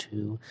somebody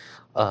to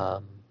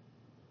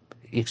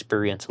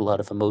experience a lot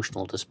of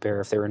emotional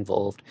despair if they're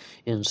involved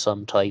in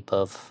some type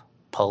of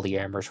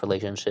polyamorous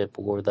relationship,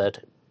 or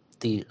that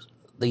the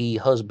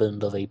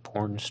husband of a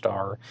porn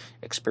star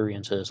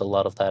experiences a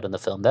lot of that in the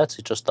film. That's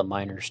just the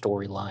minor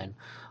storyline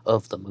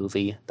of the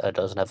movie. That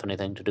doesn't have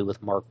anything to do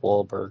with Mark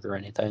Wahlberg or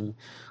anything.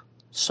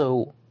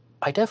 So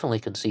I definitely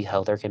can see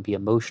how there can be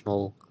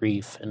emotional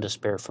grief and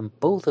despair from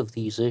both of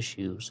these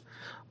issues,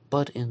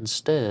 but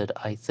instead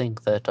I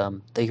think that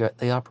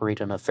they operate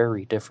in a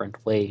very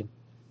different way.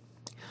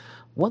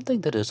 One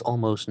thing that is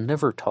almost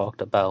never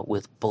talked about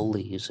with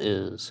bullies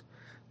is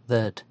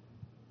that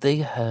they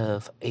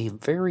have a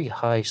very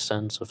high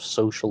sense of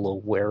social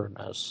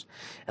awareness.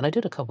 And I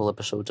did a couple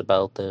episodes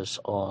about this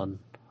on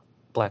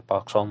Black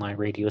Box Online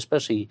Radio,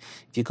 especially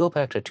if you go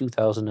back to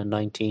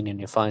 2019 and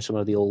you find some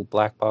of the old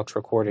Black Box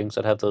recordings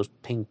that have those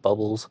pink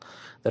bubbles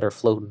that are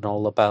floating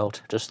all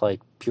about, just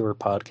like pure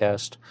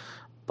podcast.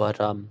 But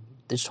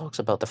this talks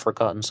about the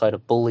forgotten side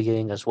of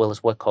bullying as well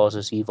as what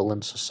causes evil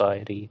in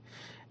society.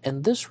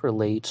 And this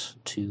relates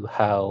to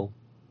how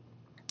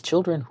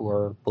children who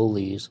are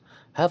bullies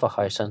have a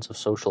high sense of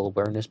social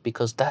awareness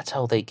because that's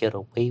how they get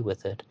away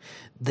with it.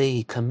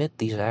 They commit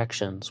these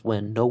actions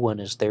when no one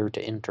is there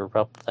to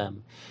interrupt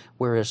them.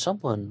 Whereas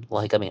someone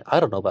like, I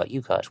don't know about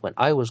you guys, when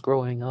I was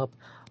growing up,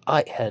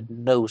 I had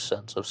no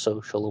sense of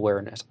social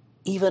awareness.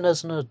 Even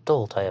as an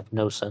adult, I have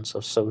no sense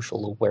of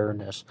social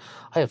awareness.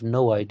 I have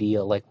no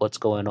idea, what's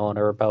going on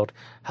or about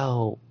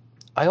how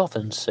I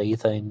often say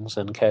things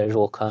in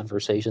casual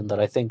conversation that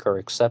I think are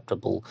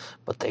acceptable,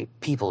 but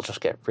people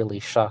just get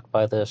really shocked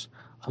by this.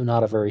 I'm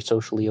not a very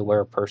socially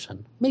aware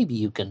person. Maybe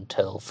you can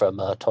tell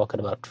from talking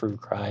about true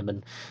crime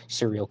and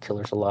serial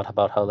killers a lot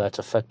about how that's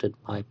affected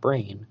my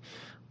brain.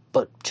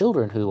 But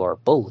children who are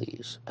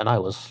bullies, and I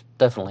was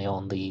definitely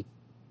on the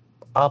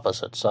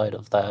opposite side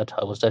of that.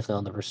 I was definitely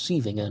on the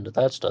receiving end of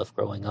that stuff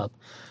growing up.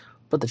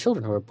 But the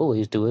children who are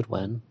bullies do it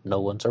when no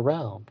one's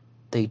around.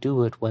 They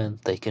do it when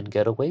they can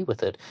get away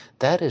with it.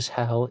 That is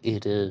how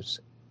it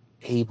is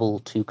able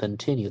to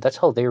continue. That's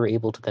how they're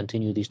able to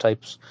continue these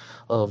types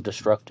of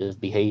destructive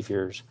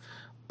behaviors.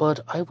 But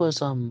I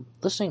was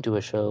listening to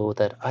a show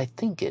that I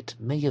think it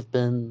may have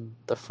been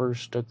The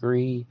First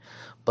Degree,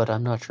 but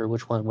I'm not sure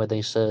which one, where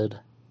they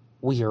said,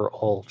 "We are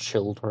all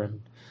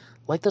children."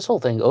 Like this whole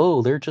thing,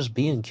 oh, they're just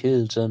being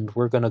kids and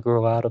we're gonna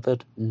grow out of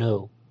it.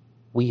 No,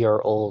 we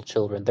are all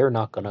children. They're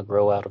not going to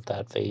grow out of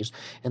that phase.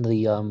 And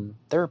the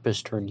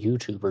therapist turned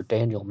YouTuber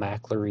Daniel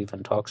Mackler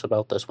even talks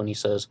about this when he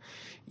says,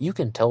 you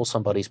can tell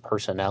somebody's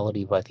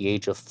personality by the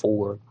age of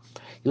 4.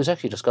 He was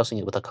actually discussing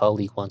it with a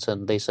colleague once,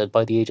 and they said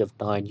by the age of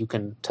 9, you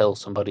can tell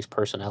somebody's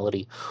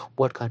personality.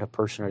 What kind of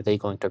person are they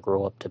going to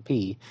grow up to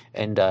be?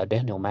 And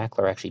Daniel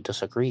Mackler actually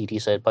disagreed. He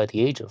said by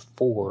the age of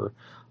 4,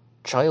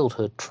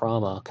 childhood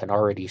trauma can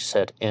already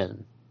set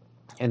in.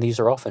 And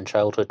these are often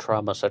childhood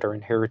traumas that are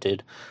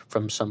inherited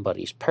from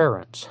somebody's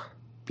parents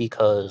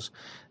because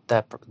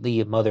that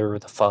the mother or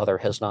the father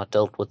has not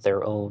dealt with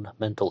their own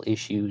mental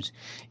issues.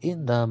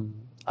 In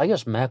I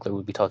guess Mackler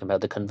would be talking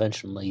about the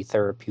conventionally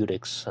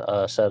therapeutics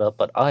setup,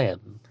 but I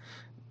am,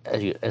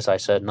 as I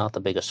said, not the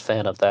biggest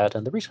fan of that.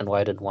 And the reason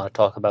why I didn't want to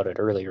talk about it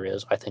earlier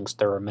is I think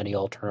there are many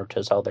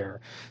alternatives out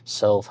there: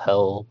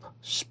 self-help,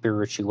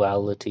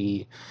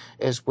 spirituality,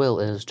 as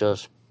well as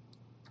just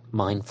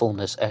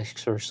mindfulness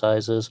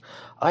exercises.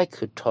 I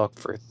could talk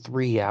for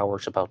 3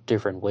 hours about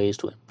different ways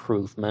to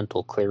improve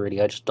mental clarity.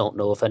 I just don't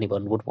know if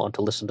anyone would want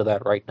to listen to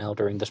that right now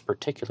during this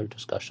particular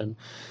discussion.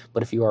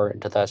 But if you are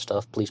into that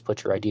stuff, please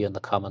put your idea in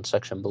the comment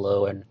section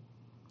below and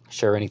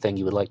share anything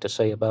you would like to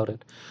say about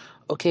it.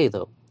 Okay,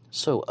 though,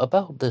 so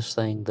about this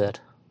thing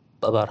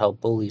about how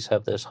bullies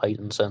have this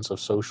heightened sense of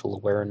social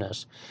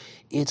awareness.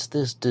 It's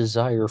this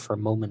desire for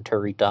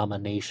momentary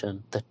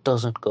domination that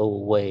doesn't go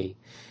away.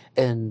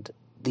 And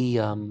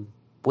the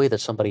way that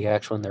somebody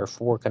acts when they're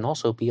 4 can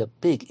also be a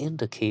big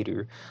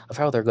indicator of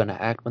how they're going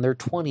to act when they're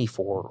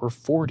 24 or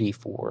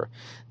 44.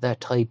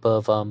 That type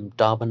of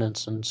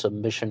dominance and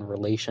submission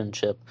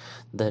relationship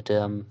that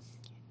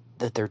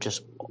they're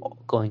just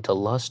going to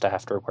lust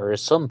after,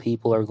 whereas some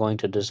people are going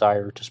to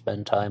desire to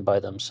spend time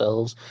by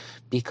themselves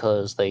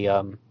because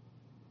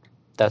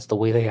that's the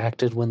way they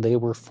acted when they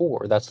were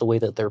 4. That's the way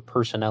that their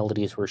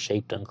personalities were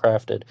shaped and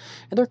crafted.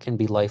 And there can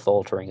be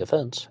life-altering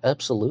events.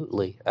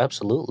 Absolutely.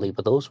 Absolutely.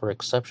 But those were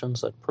exceptions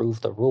that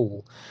prove the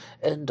rule.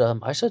 And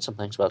I said some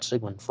things about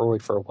Sigmund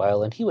Freud for a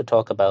while, and he would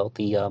talk about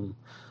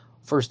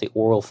first the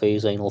oral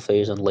phase, anal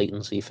phase, and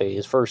latency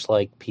phase. First,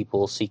 like,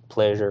 people seek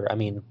pleasure. I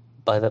mean,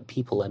 by that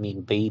people, I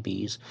mean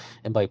babies.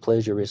 And by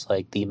pleasure is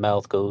like the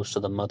mouth goes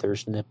to the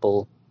mother's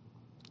nipple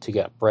to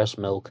get breast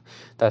milk.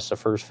 That's the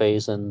first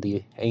phase, and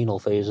the anal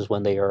phase is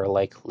when they are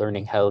like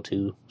learning how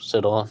to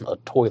sit on a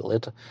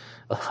toilet,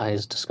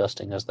 as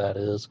disgusting as that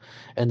is.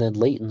 And then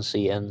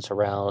latency ends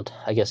around,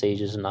 I guess,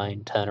 ages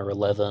 9, 10, or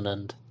 11,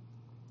 and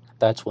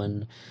that's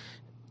when,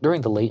 during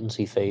the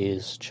latency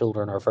phase,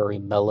 children are very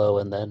mellow,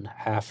 and then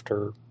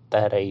after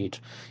that age,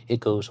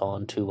 it goes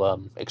on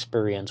to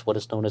experience what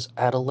is known as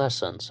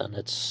adolescence, and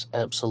it's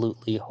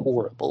absolutely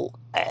horrible.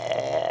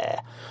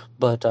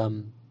 But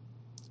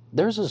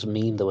there's this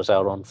meme that was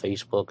out on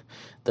Facebook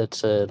that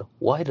said,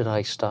 why did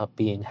I stop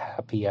being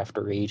happy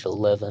after age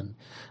 11?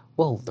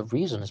 Well, the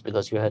reason is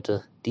because you had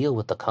to deal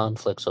with the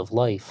conflicts of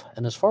life.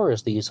 And as far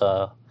as these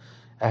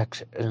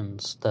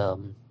actions,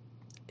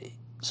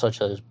 such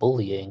as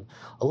bullying,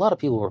 a lot of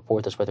people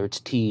report this, whether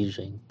it's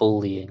teasing,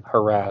 bullying,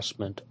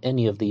 harassment,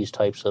 any of these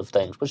types of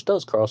things, which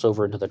does cross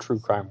over into the true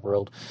crime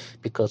world,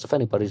 because if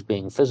anybody's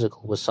being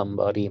physical with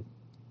somebody,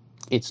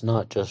 it's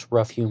not just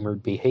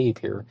rough-humored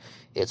behavior,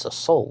 it's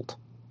assault.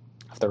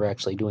 If they're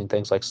actually doing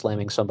things like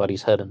slamming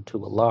somebody's head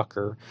into a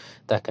locker,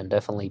 that can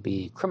definitely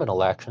be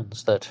criminal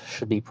actions that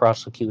should be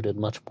prosecuted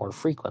much more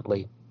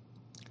frequently.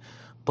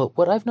 But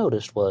what I've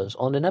noticed was,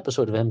 on an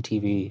episode of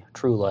MTV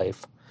True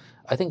Life,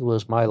 I think it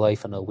was My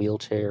Life in a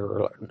Wheelchair,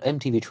 or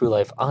MTV True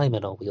Life, I'm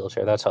in a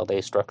Wheelchair. That's how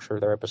they structure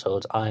their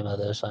episodes. I'm a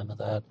this, I'm a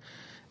that.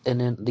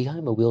 And in the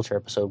I'm a Wheelchair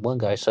episode, one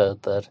guy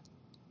said that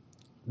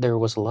there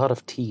was a lot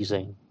of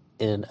teasing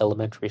in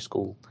elementary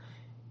school,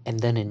 and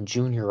then in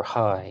junior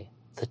high,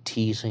 the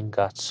teasing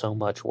got so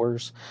much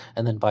worse,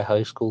 and then by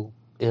high school,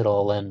 it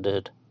all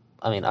ended.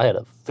 I mean, I had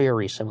a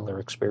very similar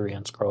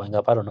experience growing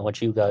up. I don't know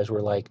what you guys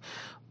were like,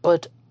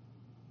 but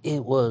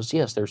it was,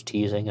 yes, there's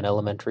teasing in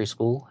elementary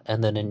school,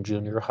 and then in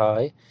junior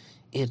high,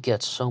 it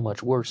gets so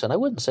much worse. And I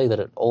wouldn't say that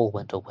it all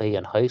went away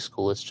in high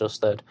school, it's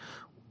just that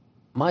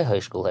my high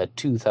school had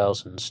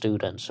 2,000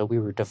 students, so we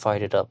were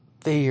divided up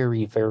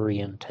very, very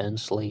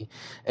intensely,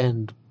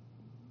 and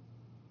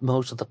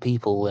most of the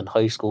people in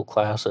high school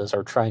classes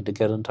are trying to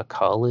get into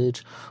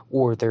college,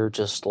 or they're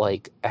just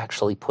like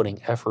actually putting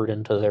effort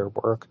into their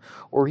work,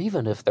 or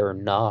even if they're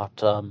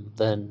not,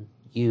 then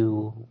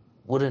you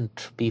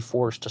wouldn't be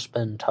forced to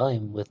spend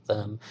time with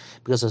them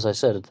because, as I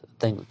said,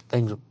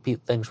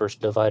 things were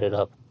divided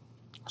up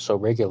so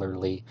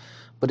regularly.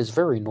 But it's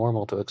very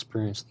normal to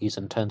experience these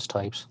intense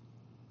types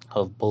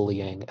of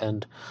bullying,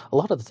 and a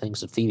lot of the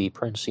things that Phoebe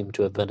Prince seemed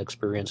to have been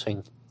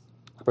experiencing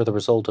were the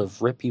result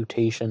of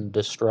reputation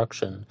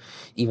destruction,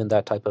 even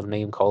that type of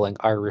name calling,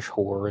 Irish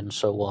whore, and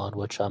so on,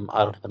 which I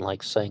don't even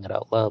like saying it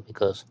out loud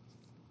because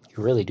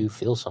you really do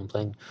feel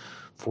something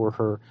for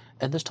her.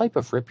 And this type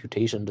of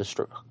reputation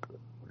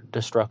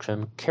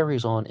destruction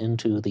carries on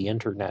into the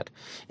internet.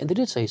 And they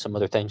did say some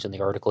other things in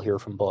the article here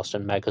from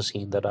Boston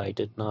Magazine that I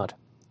did not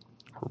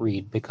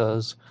read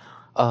because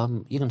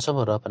you can sum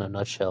it up in a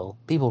nutshell.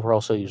 People were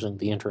also using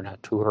the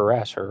internet to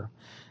harass her.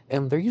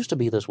 And there used to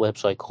be this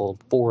website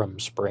called Forum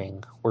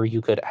Spring where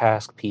you could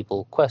ask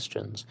people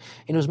questions.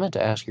 And it was meant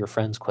to ask your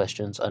friends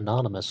questions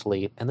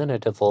anonymously, and then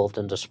it evolved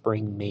into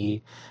Spring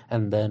Me,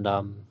 and then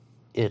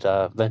it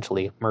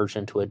eventually merged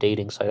into a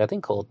dating site, I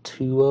think called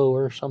 2O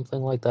or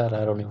something like that.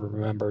 I don't even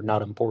remember,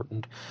 not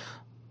important.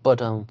 But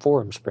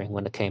Forum Spring,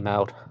 when it came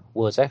out,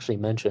 was actually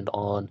mentioned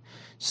on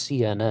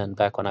CNN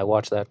back when I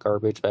watched that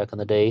garbage back in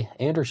the day.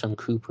 Anderson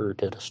Cooper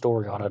did a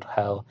story on it,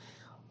 how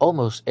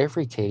almost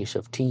every case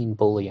of teen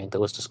bullying that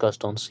was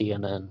discussed on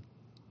CNN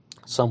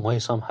some way,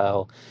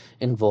 somehow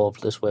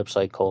involved this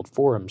website called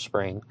Forum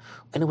Spring.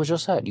 And it was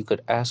just that you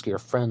could ask your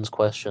friends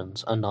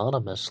questions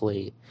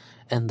anonymously,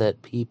 and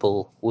that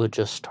people would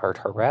just start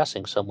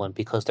harassing someone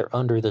because they're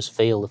under this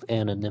veil of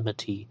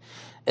anonymity.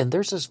 And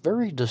there's this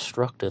very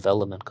destructive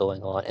element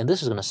going on. And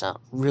this is going to sound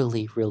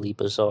really, really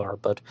bizarre,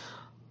 but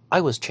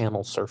I was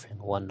channel surfing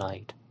one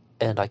night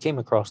and I came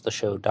across the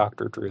show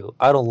Dr. Drew.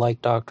 I don't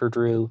like Dr.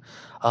 Drew.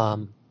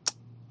 Um,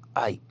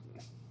 I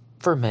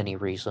for many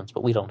reasons,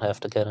 but we don't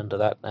have to get into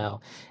that now.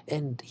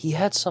 And he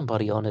had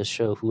somebody on his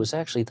show who was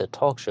actually the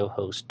talk show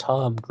host,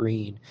 Tom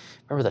Green.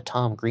 Remember the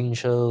Tom Green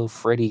show?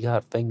 Freddie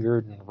Got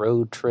Fingered and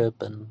Road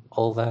Trip and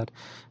all that?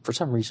 For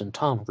some reason,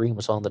 Tom Green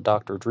was on the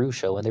Dr. Drew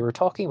show, and they were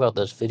talking about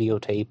this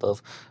videotape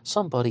of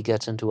somebody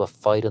gets into a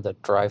fight in the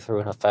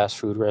drive-thru in a fast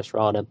food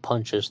restaurant and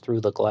punches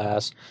through the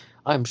glass.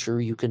 I'm sure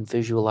you can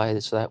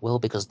visualize that well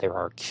because there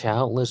are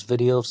countless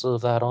videos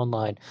of that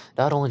online.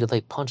 Not only do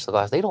they punch the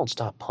glass, they don't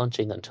stop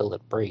punching until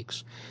it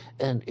breaks.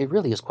 And it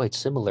really is quite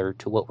similar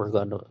to what we're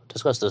going to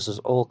discuss. This is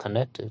all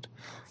connected.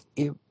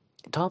 It,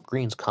 Tom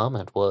Green's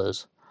comment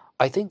was,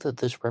 I think that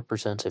this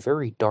represents a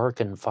very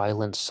dark and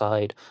violent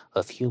side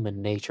of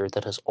human nature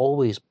that has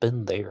always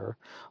been there,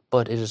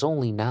 but it is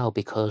only now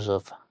because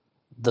of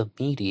the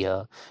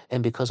media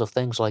and because of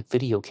things like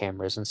video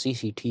cameras and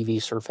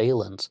CCTV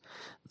surveillance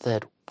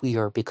that we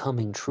are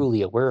becoming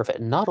truly aware of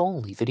it. Not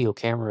only video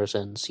cameras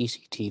and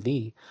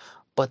CCTV,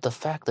 but the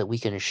fact that we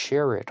can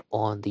share it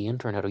on the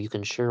internet, or you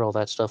can share all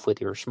that stuff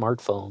with your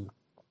smartphone.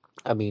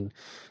 I mean,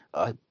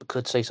 I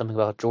could say something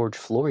about George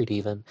Floyd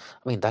even.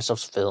 I mean, that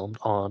stuff's filmed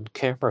on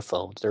camera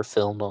phones. They're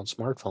filmed on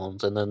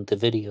smartphones, and then the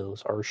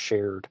videos are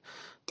shared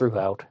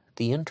throughout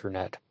the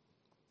internet.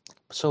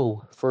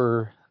 So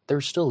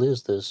there still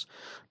is this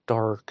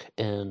dark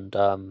and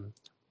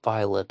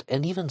violent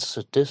and even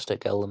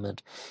sadistic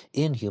element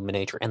in human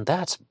nature, and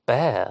that's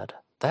bad.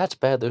 That's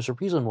bad. There's a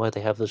reason why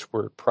they have this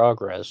word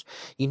progress.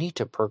 You need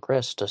to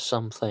progress to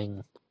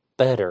something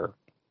better.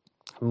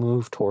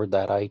 Move toward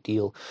that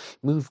ideal.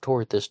 Move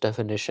toward this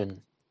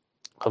definition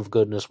of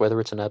goodness, whether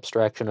it's an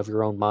abstraction of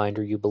your own mind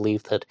or you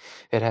believe that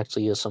it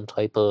actually is some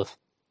type of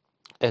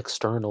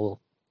external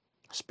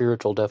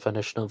spiritual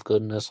definition of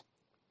goodness.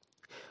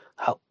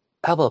 How,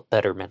 how about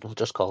betterment? We'll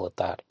just call it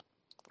that.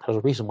 There's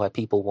a reason why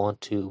people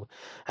want to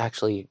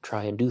actually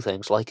try and do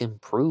things like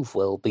improve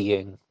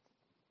well-being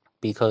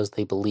because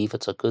they believe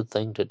it's a good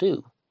thing to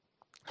do.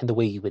 And the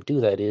way you would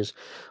do that is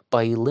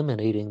by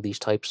eliminating these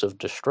types of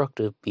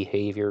destructive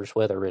behaviors,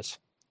 whether it's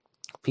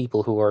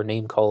people who are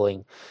name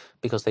calling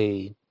because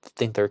they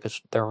think there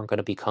aren't going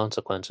to be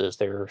consequences.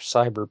 They're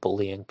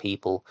cyberbullying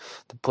people.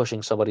 They're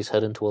pushing somebody's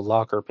head into a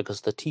locker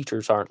because the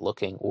teachers aren't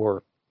looking,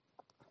 or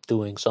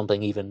doing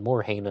something even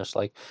more heinous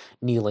like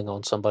kneeling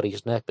on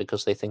somebody's neck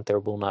because they think there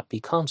will not be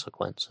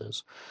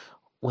consequences.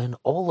 When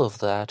all of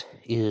that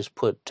is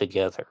put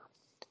together,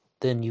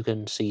 then you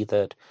can see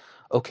that,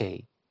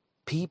 okay,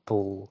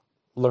 people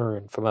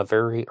learn from a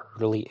very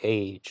early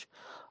age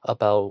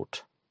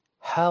about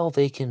how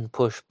they can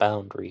push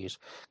boundaries.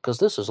 Because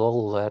this is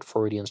all of that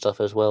Freudian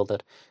stuff as well,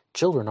 that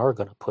children are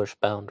going to push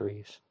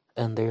boundaries.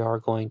 And they are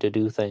going to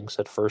do things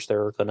at first.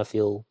 They're going to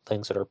feel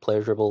things that are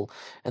pleasurable.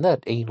 And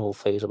that anal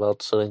phase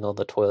about sitting on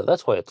the toilet,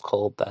 that's why it's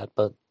called that.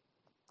 But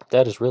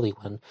that is really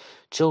when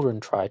children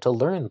try to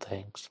learn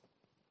things.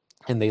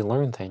 And they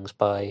learn things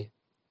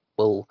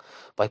well,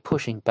 by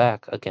pushing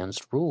back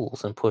against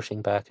rules and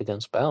pushing back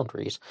against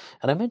boundaries.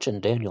 And I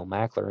mentioned Daniel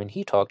Mackler, and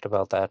he talked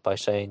about that by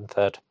saying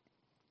that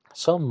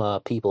some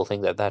people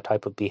think that that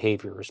type of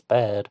behavior is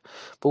bad,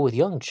 but with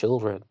young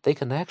children, they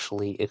can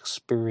actually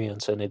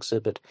experience and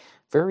exhibit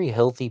very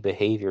healthy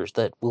behaviors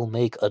that will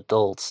make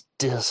adults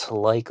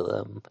dislike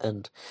them.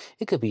 And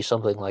it could be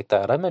something like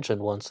that. I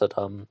mentioned once that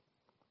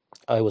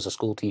I was a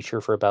school teacher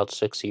for about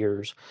 6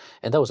 years,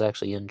 and that was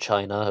actually in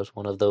China. I was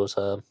one of those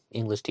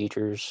English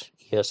teachers,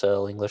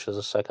 ESL, English as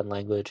a second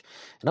language.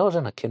 And I was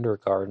in a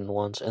kindergarten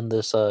once, and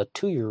this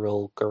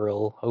 2-year-old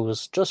girl, who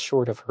was just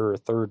short of her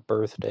third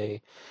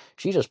birthday,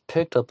 she just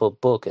picked up a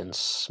book and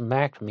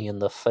smacked me in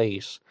the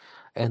face.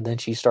 And then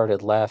she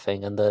started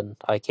laughing, and then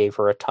I gave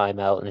her a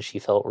timeout, and she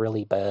felt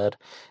really bad.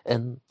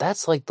 And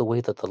that's like the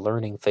way that the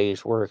learning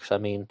phase works. I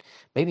mean,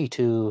 maybe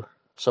to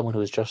someone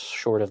who is just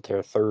short of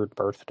their third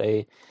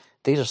birthday,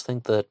 they just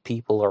think that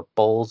people are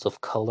balls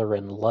of color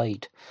and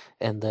light,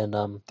 and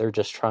then they're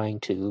just trying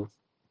to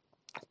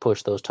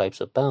push those types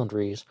of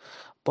boundaries.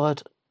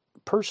 But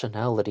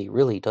personality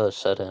really does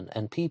set in,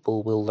 and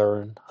people will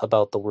learn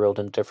about the world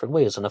in different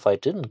ways. And if I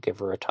didn't give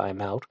her a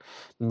timeout,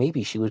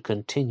 maybe she would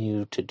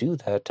continue to do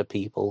that to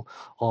people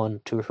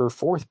on to her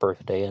fourth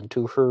birthday and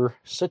to her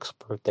sixth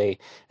birthday.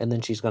 And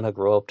then she's going to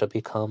grow up to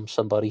become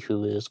somebody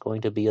who is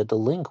going to be a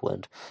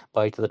delinquent.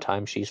 By the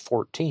time she's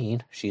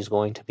 14, she's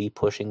going to be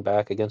pushing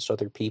back against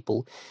other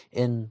people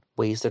in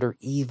ways that are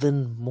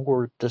even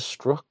more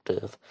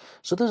destructive.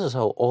 So this is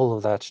how all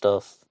of that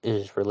stuff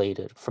is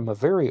related. From a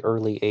very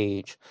early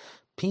age,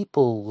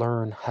 people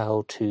learn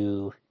how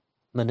to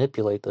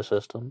manipulate the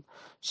system.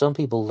 Some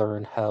people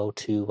learn how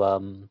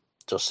to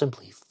just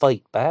simply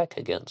fight back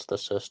against the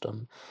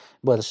system.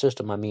 By the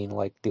system, I mean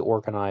like the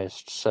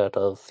organized set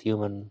of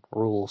human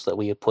rules that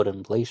we have put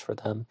in place for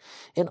them.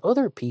 And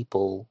other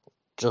people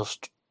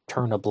just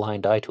turn a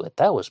blind eye to it.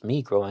 That was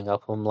me growing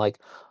up. I'm like,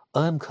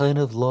 I'm kind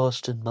of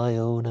lost in my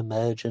own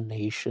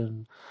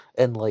imagination.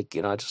 And like,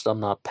 I'm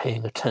not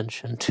paying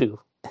attention to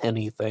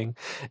anything.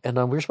 And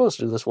we were supposed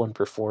to do this one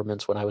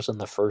performance when I was in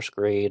the first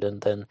grade,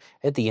 and then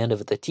at the end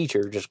of it, the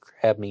teacher just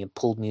grabbed me and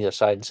pulled me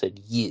aside and said,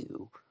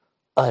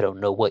 I don't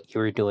know what you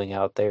were doing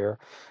out there.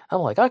 I'm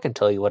like, I can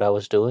tell you what I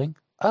was doing.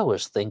 I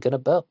was thinking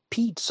about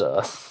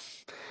pizza.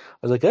 I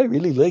was like, I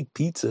really like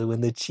pizza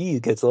when the cheese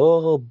gets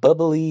all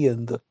bubbly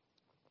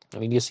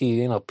you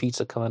see,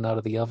 pizza coming out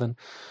of the oven.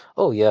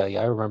 Oh, yeah,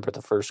 I remember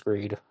the first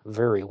grade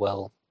very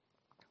well.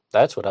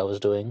 That's what I was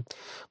doing.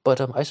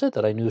 But I said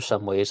that I knew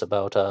some ways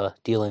about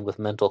dealing with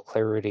mental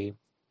clarity.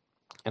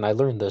 And I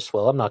learned this,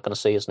 well, I'm not going to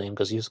say his name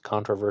because he's a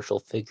controversial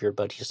figure,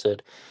 but he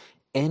said,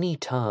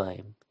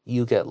 anytime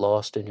you get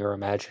lost in your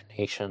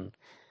imagination,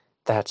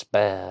 that's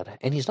bad.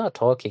 And he's not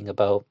talking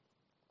about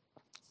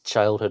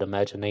childhood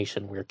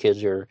imagination where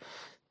kids are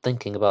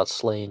thinking about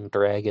slaying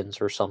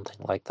dragons or something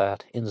like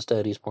that.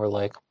 Instead, he's more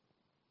like,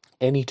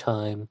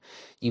 anytime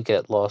you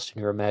get lost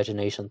in your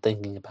imagination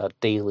thinking about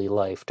daily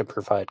life to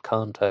provide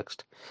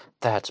context,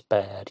 that's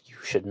bad. You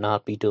should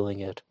not be doing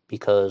it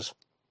because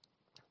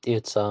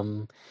it's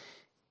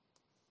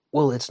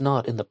it's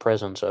not in the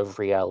presence of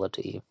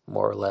reality,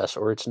 more or less,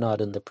 or it's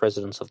not in the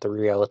presence of the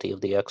reality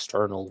of the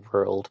external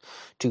world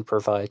to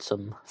provide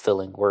some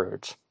filling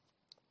words.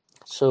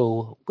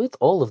 So, with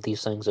all of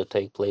these things that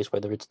take place,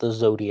 whether it's the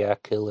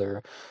Zodiac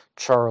Killer,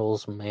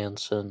 Charles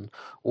Manson,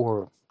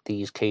 or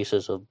these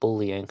cases of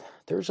bullying,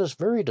 there's this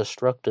very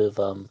destructive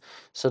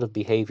set of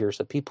behaviors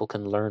that people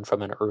can learn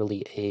from an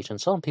early age.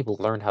 And some people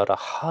learn how to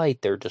hide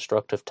their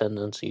destructive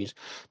tendencies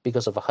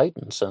because of a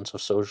heightened sense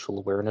of social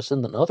awareness.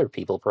 And then other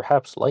people,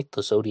 perhaps like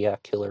the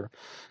Zodiac Killer,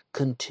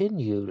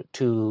 continue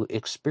to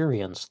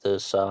experience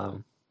this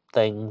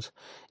things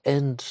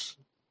and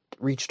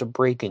reached a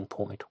breaking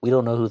point. We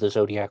don't know who the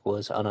Zodiac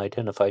was,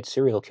 unidentified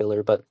serial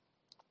killer, but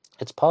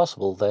it's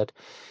possible that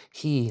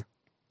he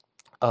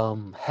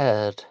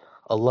had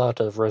a lot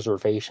of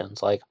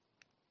reservations, like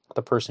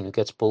the person who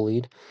gets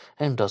bullied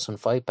and doesn't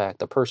fight back,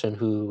 the person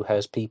who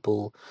has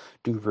people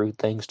do rude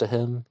things to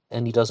him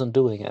and he doesn't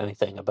doing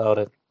anything about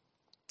it.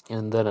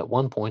 And then at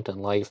one point in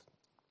life,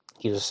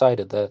 he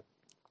decided that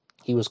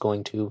he was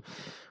going to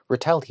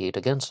retaliate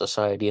against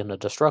society in a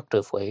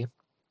destructive way.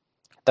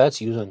 That's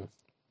using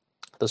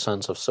the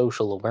sense of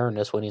social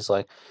awareness when he's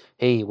like,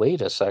 hey,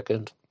 wait a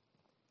second.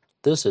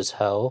 This is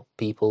how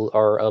people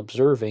are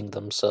observing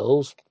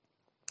themselves.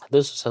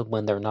 This is how,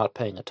 when they're not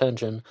paying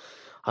attention.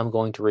 I'm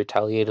going to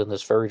retaliate in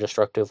this very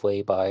destructive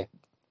way by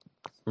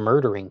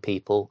murdering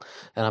people,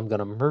 and I'm going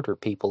to murder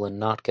people and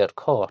not get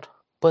caught.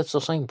 But it's the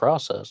same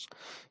process.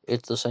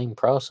 It's the same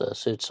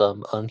process. It's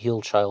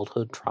unhealed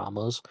childhood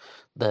traumas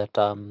that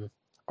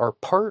are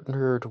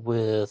partnered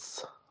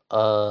with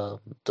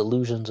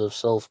delusions of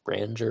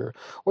self-grandeur,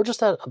 or just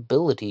that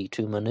ability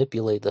to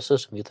manipulate the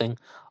system. You think,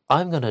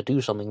 I'm going to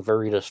do something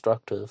very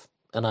destructive,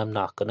 and I'm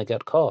not going to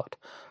get caught.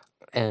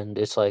 And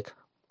it's like,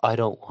 I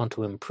don't want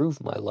to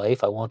improve my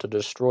life. I want to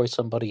destroy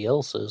somebody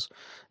else's.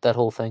 That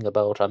whole thing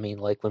about,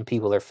 like when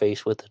people are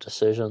faced with the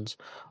decisions,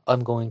 I'm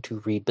going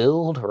to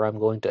rebuild or I'm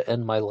going to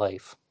end my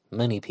life.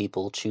 Many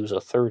people choose a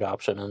third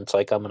option, and it's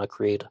like, I'm going to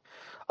create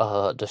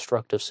a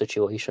destructive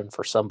situation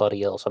for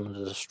somebody else. I'm going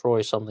to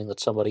destroy something that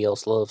somebody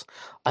else loves.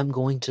 I'm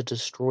going to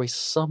destroy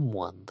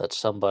someone that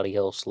somebody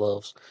else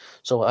loves.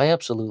 So I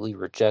absolutely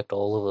reject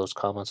all of those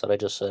comments that I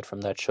just said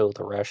from that show,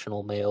 The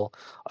Rational Male.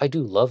 I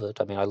do love it.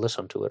 I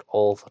listen to it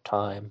all the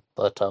time,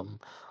 but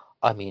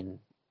I mean,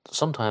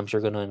 sometimes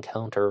you're going to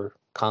encounter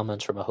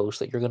comments from a host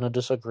that you're going to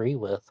disagree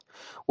with.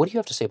 What do you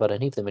have to say about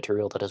any of the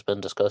material that has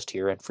been discussed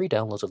here? And free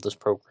downloads of this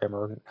program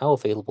are now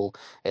available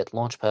at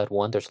Launchpad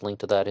 1. There's a link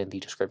to that in the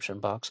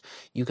description box.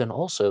 You can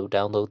also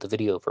download the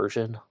video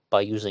version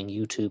by using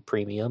YouTube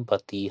Premium,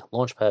 but the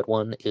Launchpad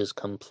 1 is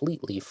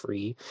completely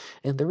free,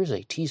 and there is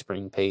a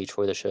Teespring page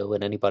for the show,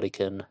 and anybody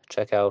can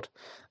check out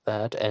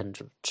that and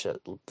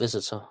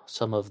visit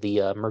some of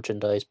the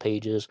merchandise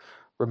pages.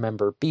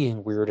 Remember,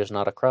 being weird is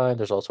not a crime.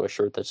 There's also a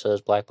shirt that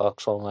says Black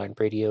Box Online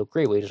Radio.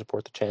 Great way to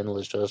support the channel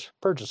is just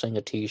purchasing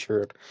a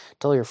t-shirt.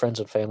 Tell your friends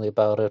and family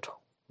about it.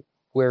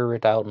 Wear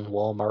it out in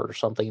Walmart or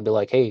something and be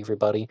like, hey,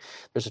 everybody,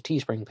 there's a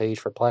Teespring page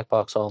for Black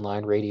Box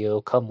Online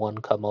Radio. Come one,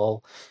 come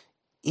all.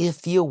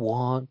 if you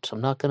want.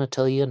 I'm not gonna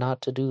tell you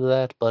not to do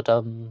that, but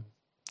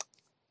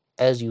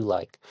as you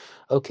like.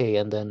 Okay,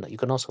 and then you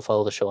can also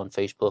follow the show on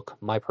Facebook.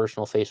 My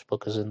personal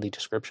Facebook is in the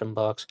description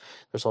box.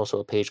 There's also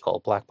a page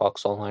called Black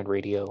Box Online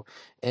Radio.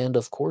 And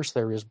of course,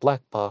 there is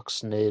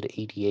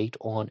BlackBoxNid88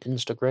 on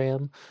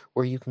Instagram,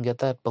 where you can get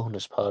that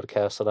bonus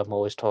podcast that I'm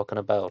always talking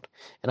about.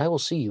 And I will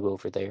see you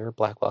over there,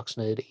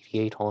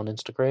 BlackBoxNid88 on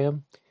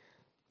Instagram,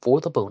 for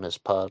the bonus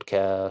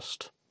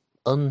podcast.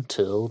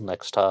 Until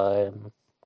next time.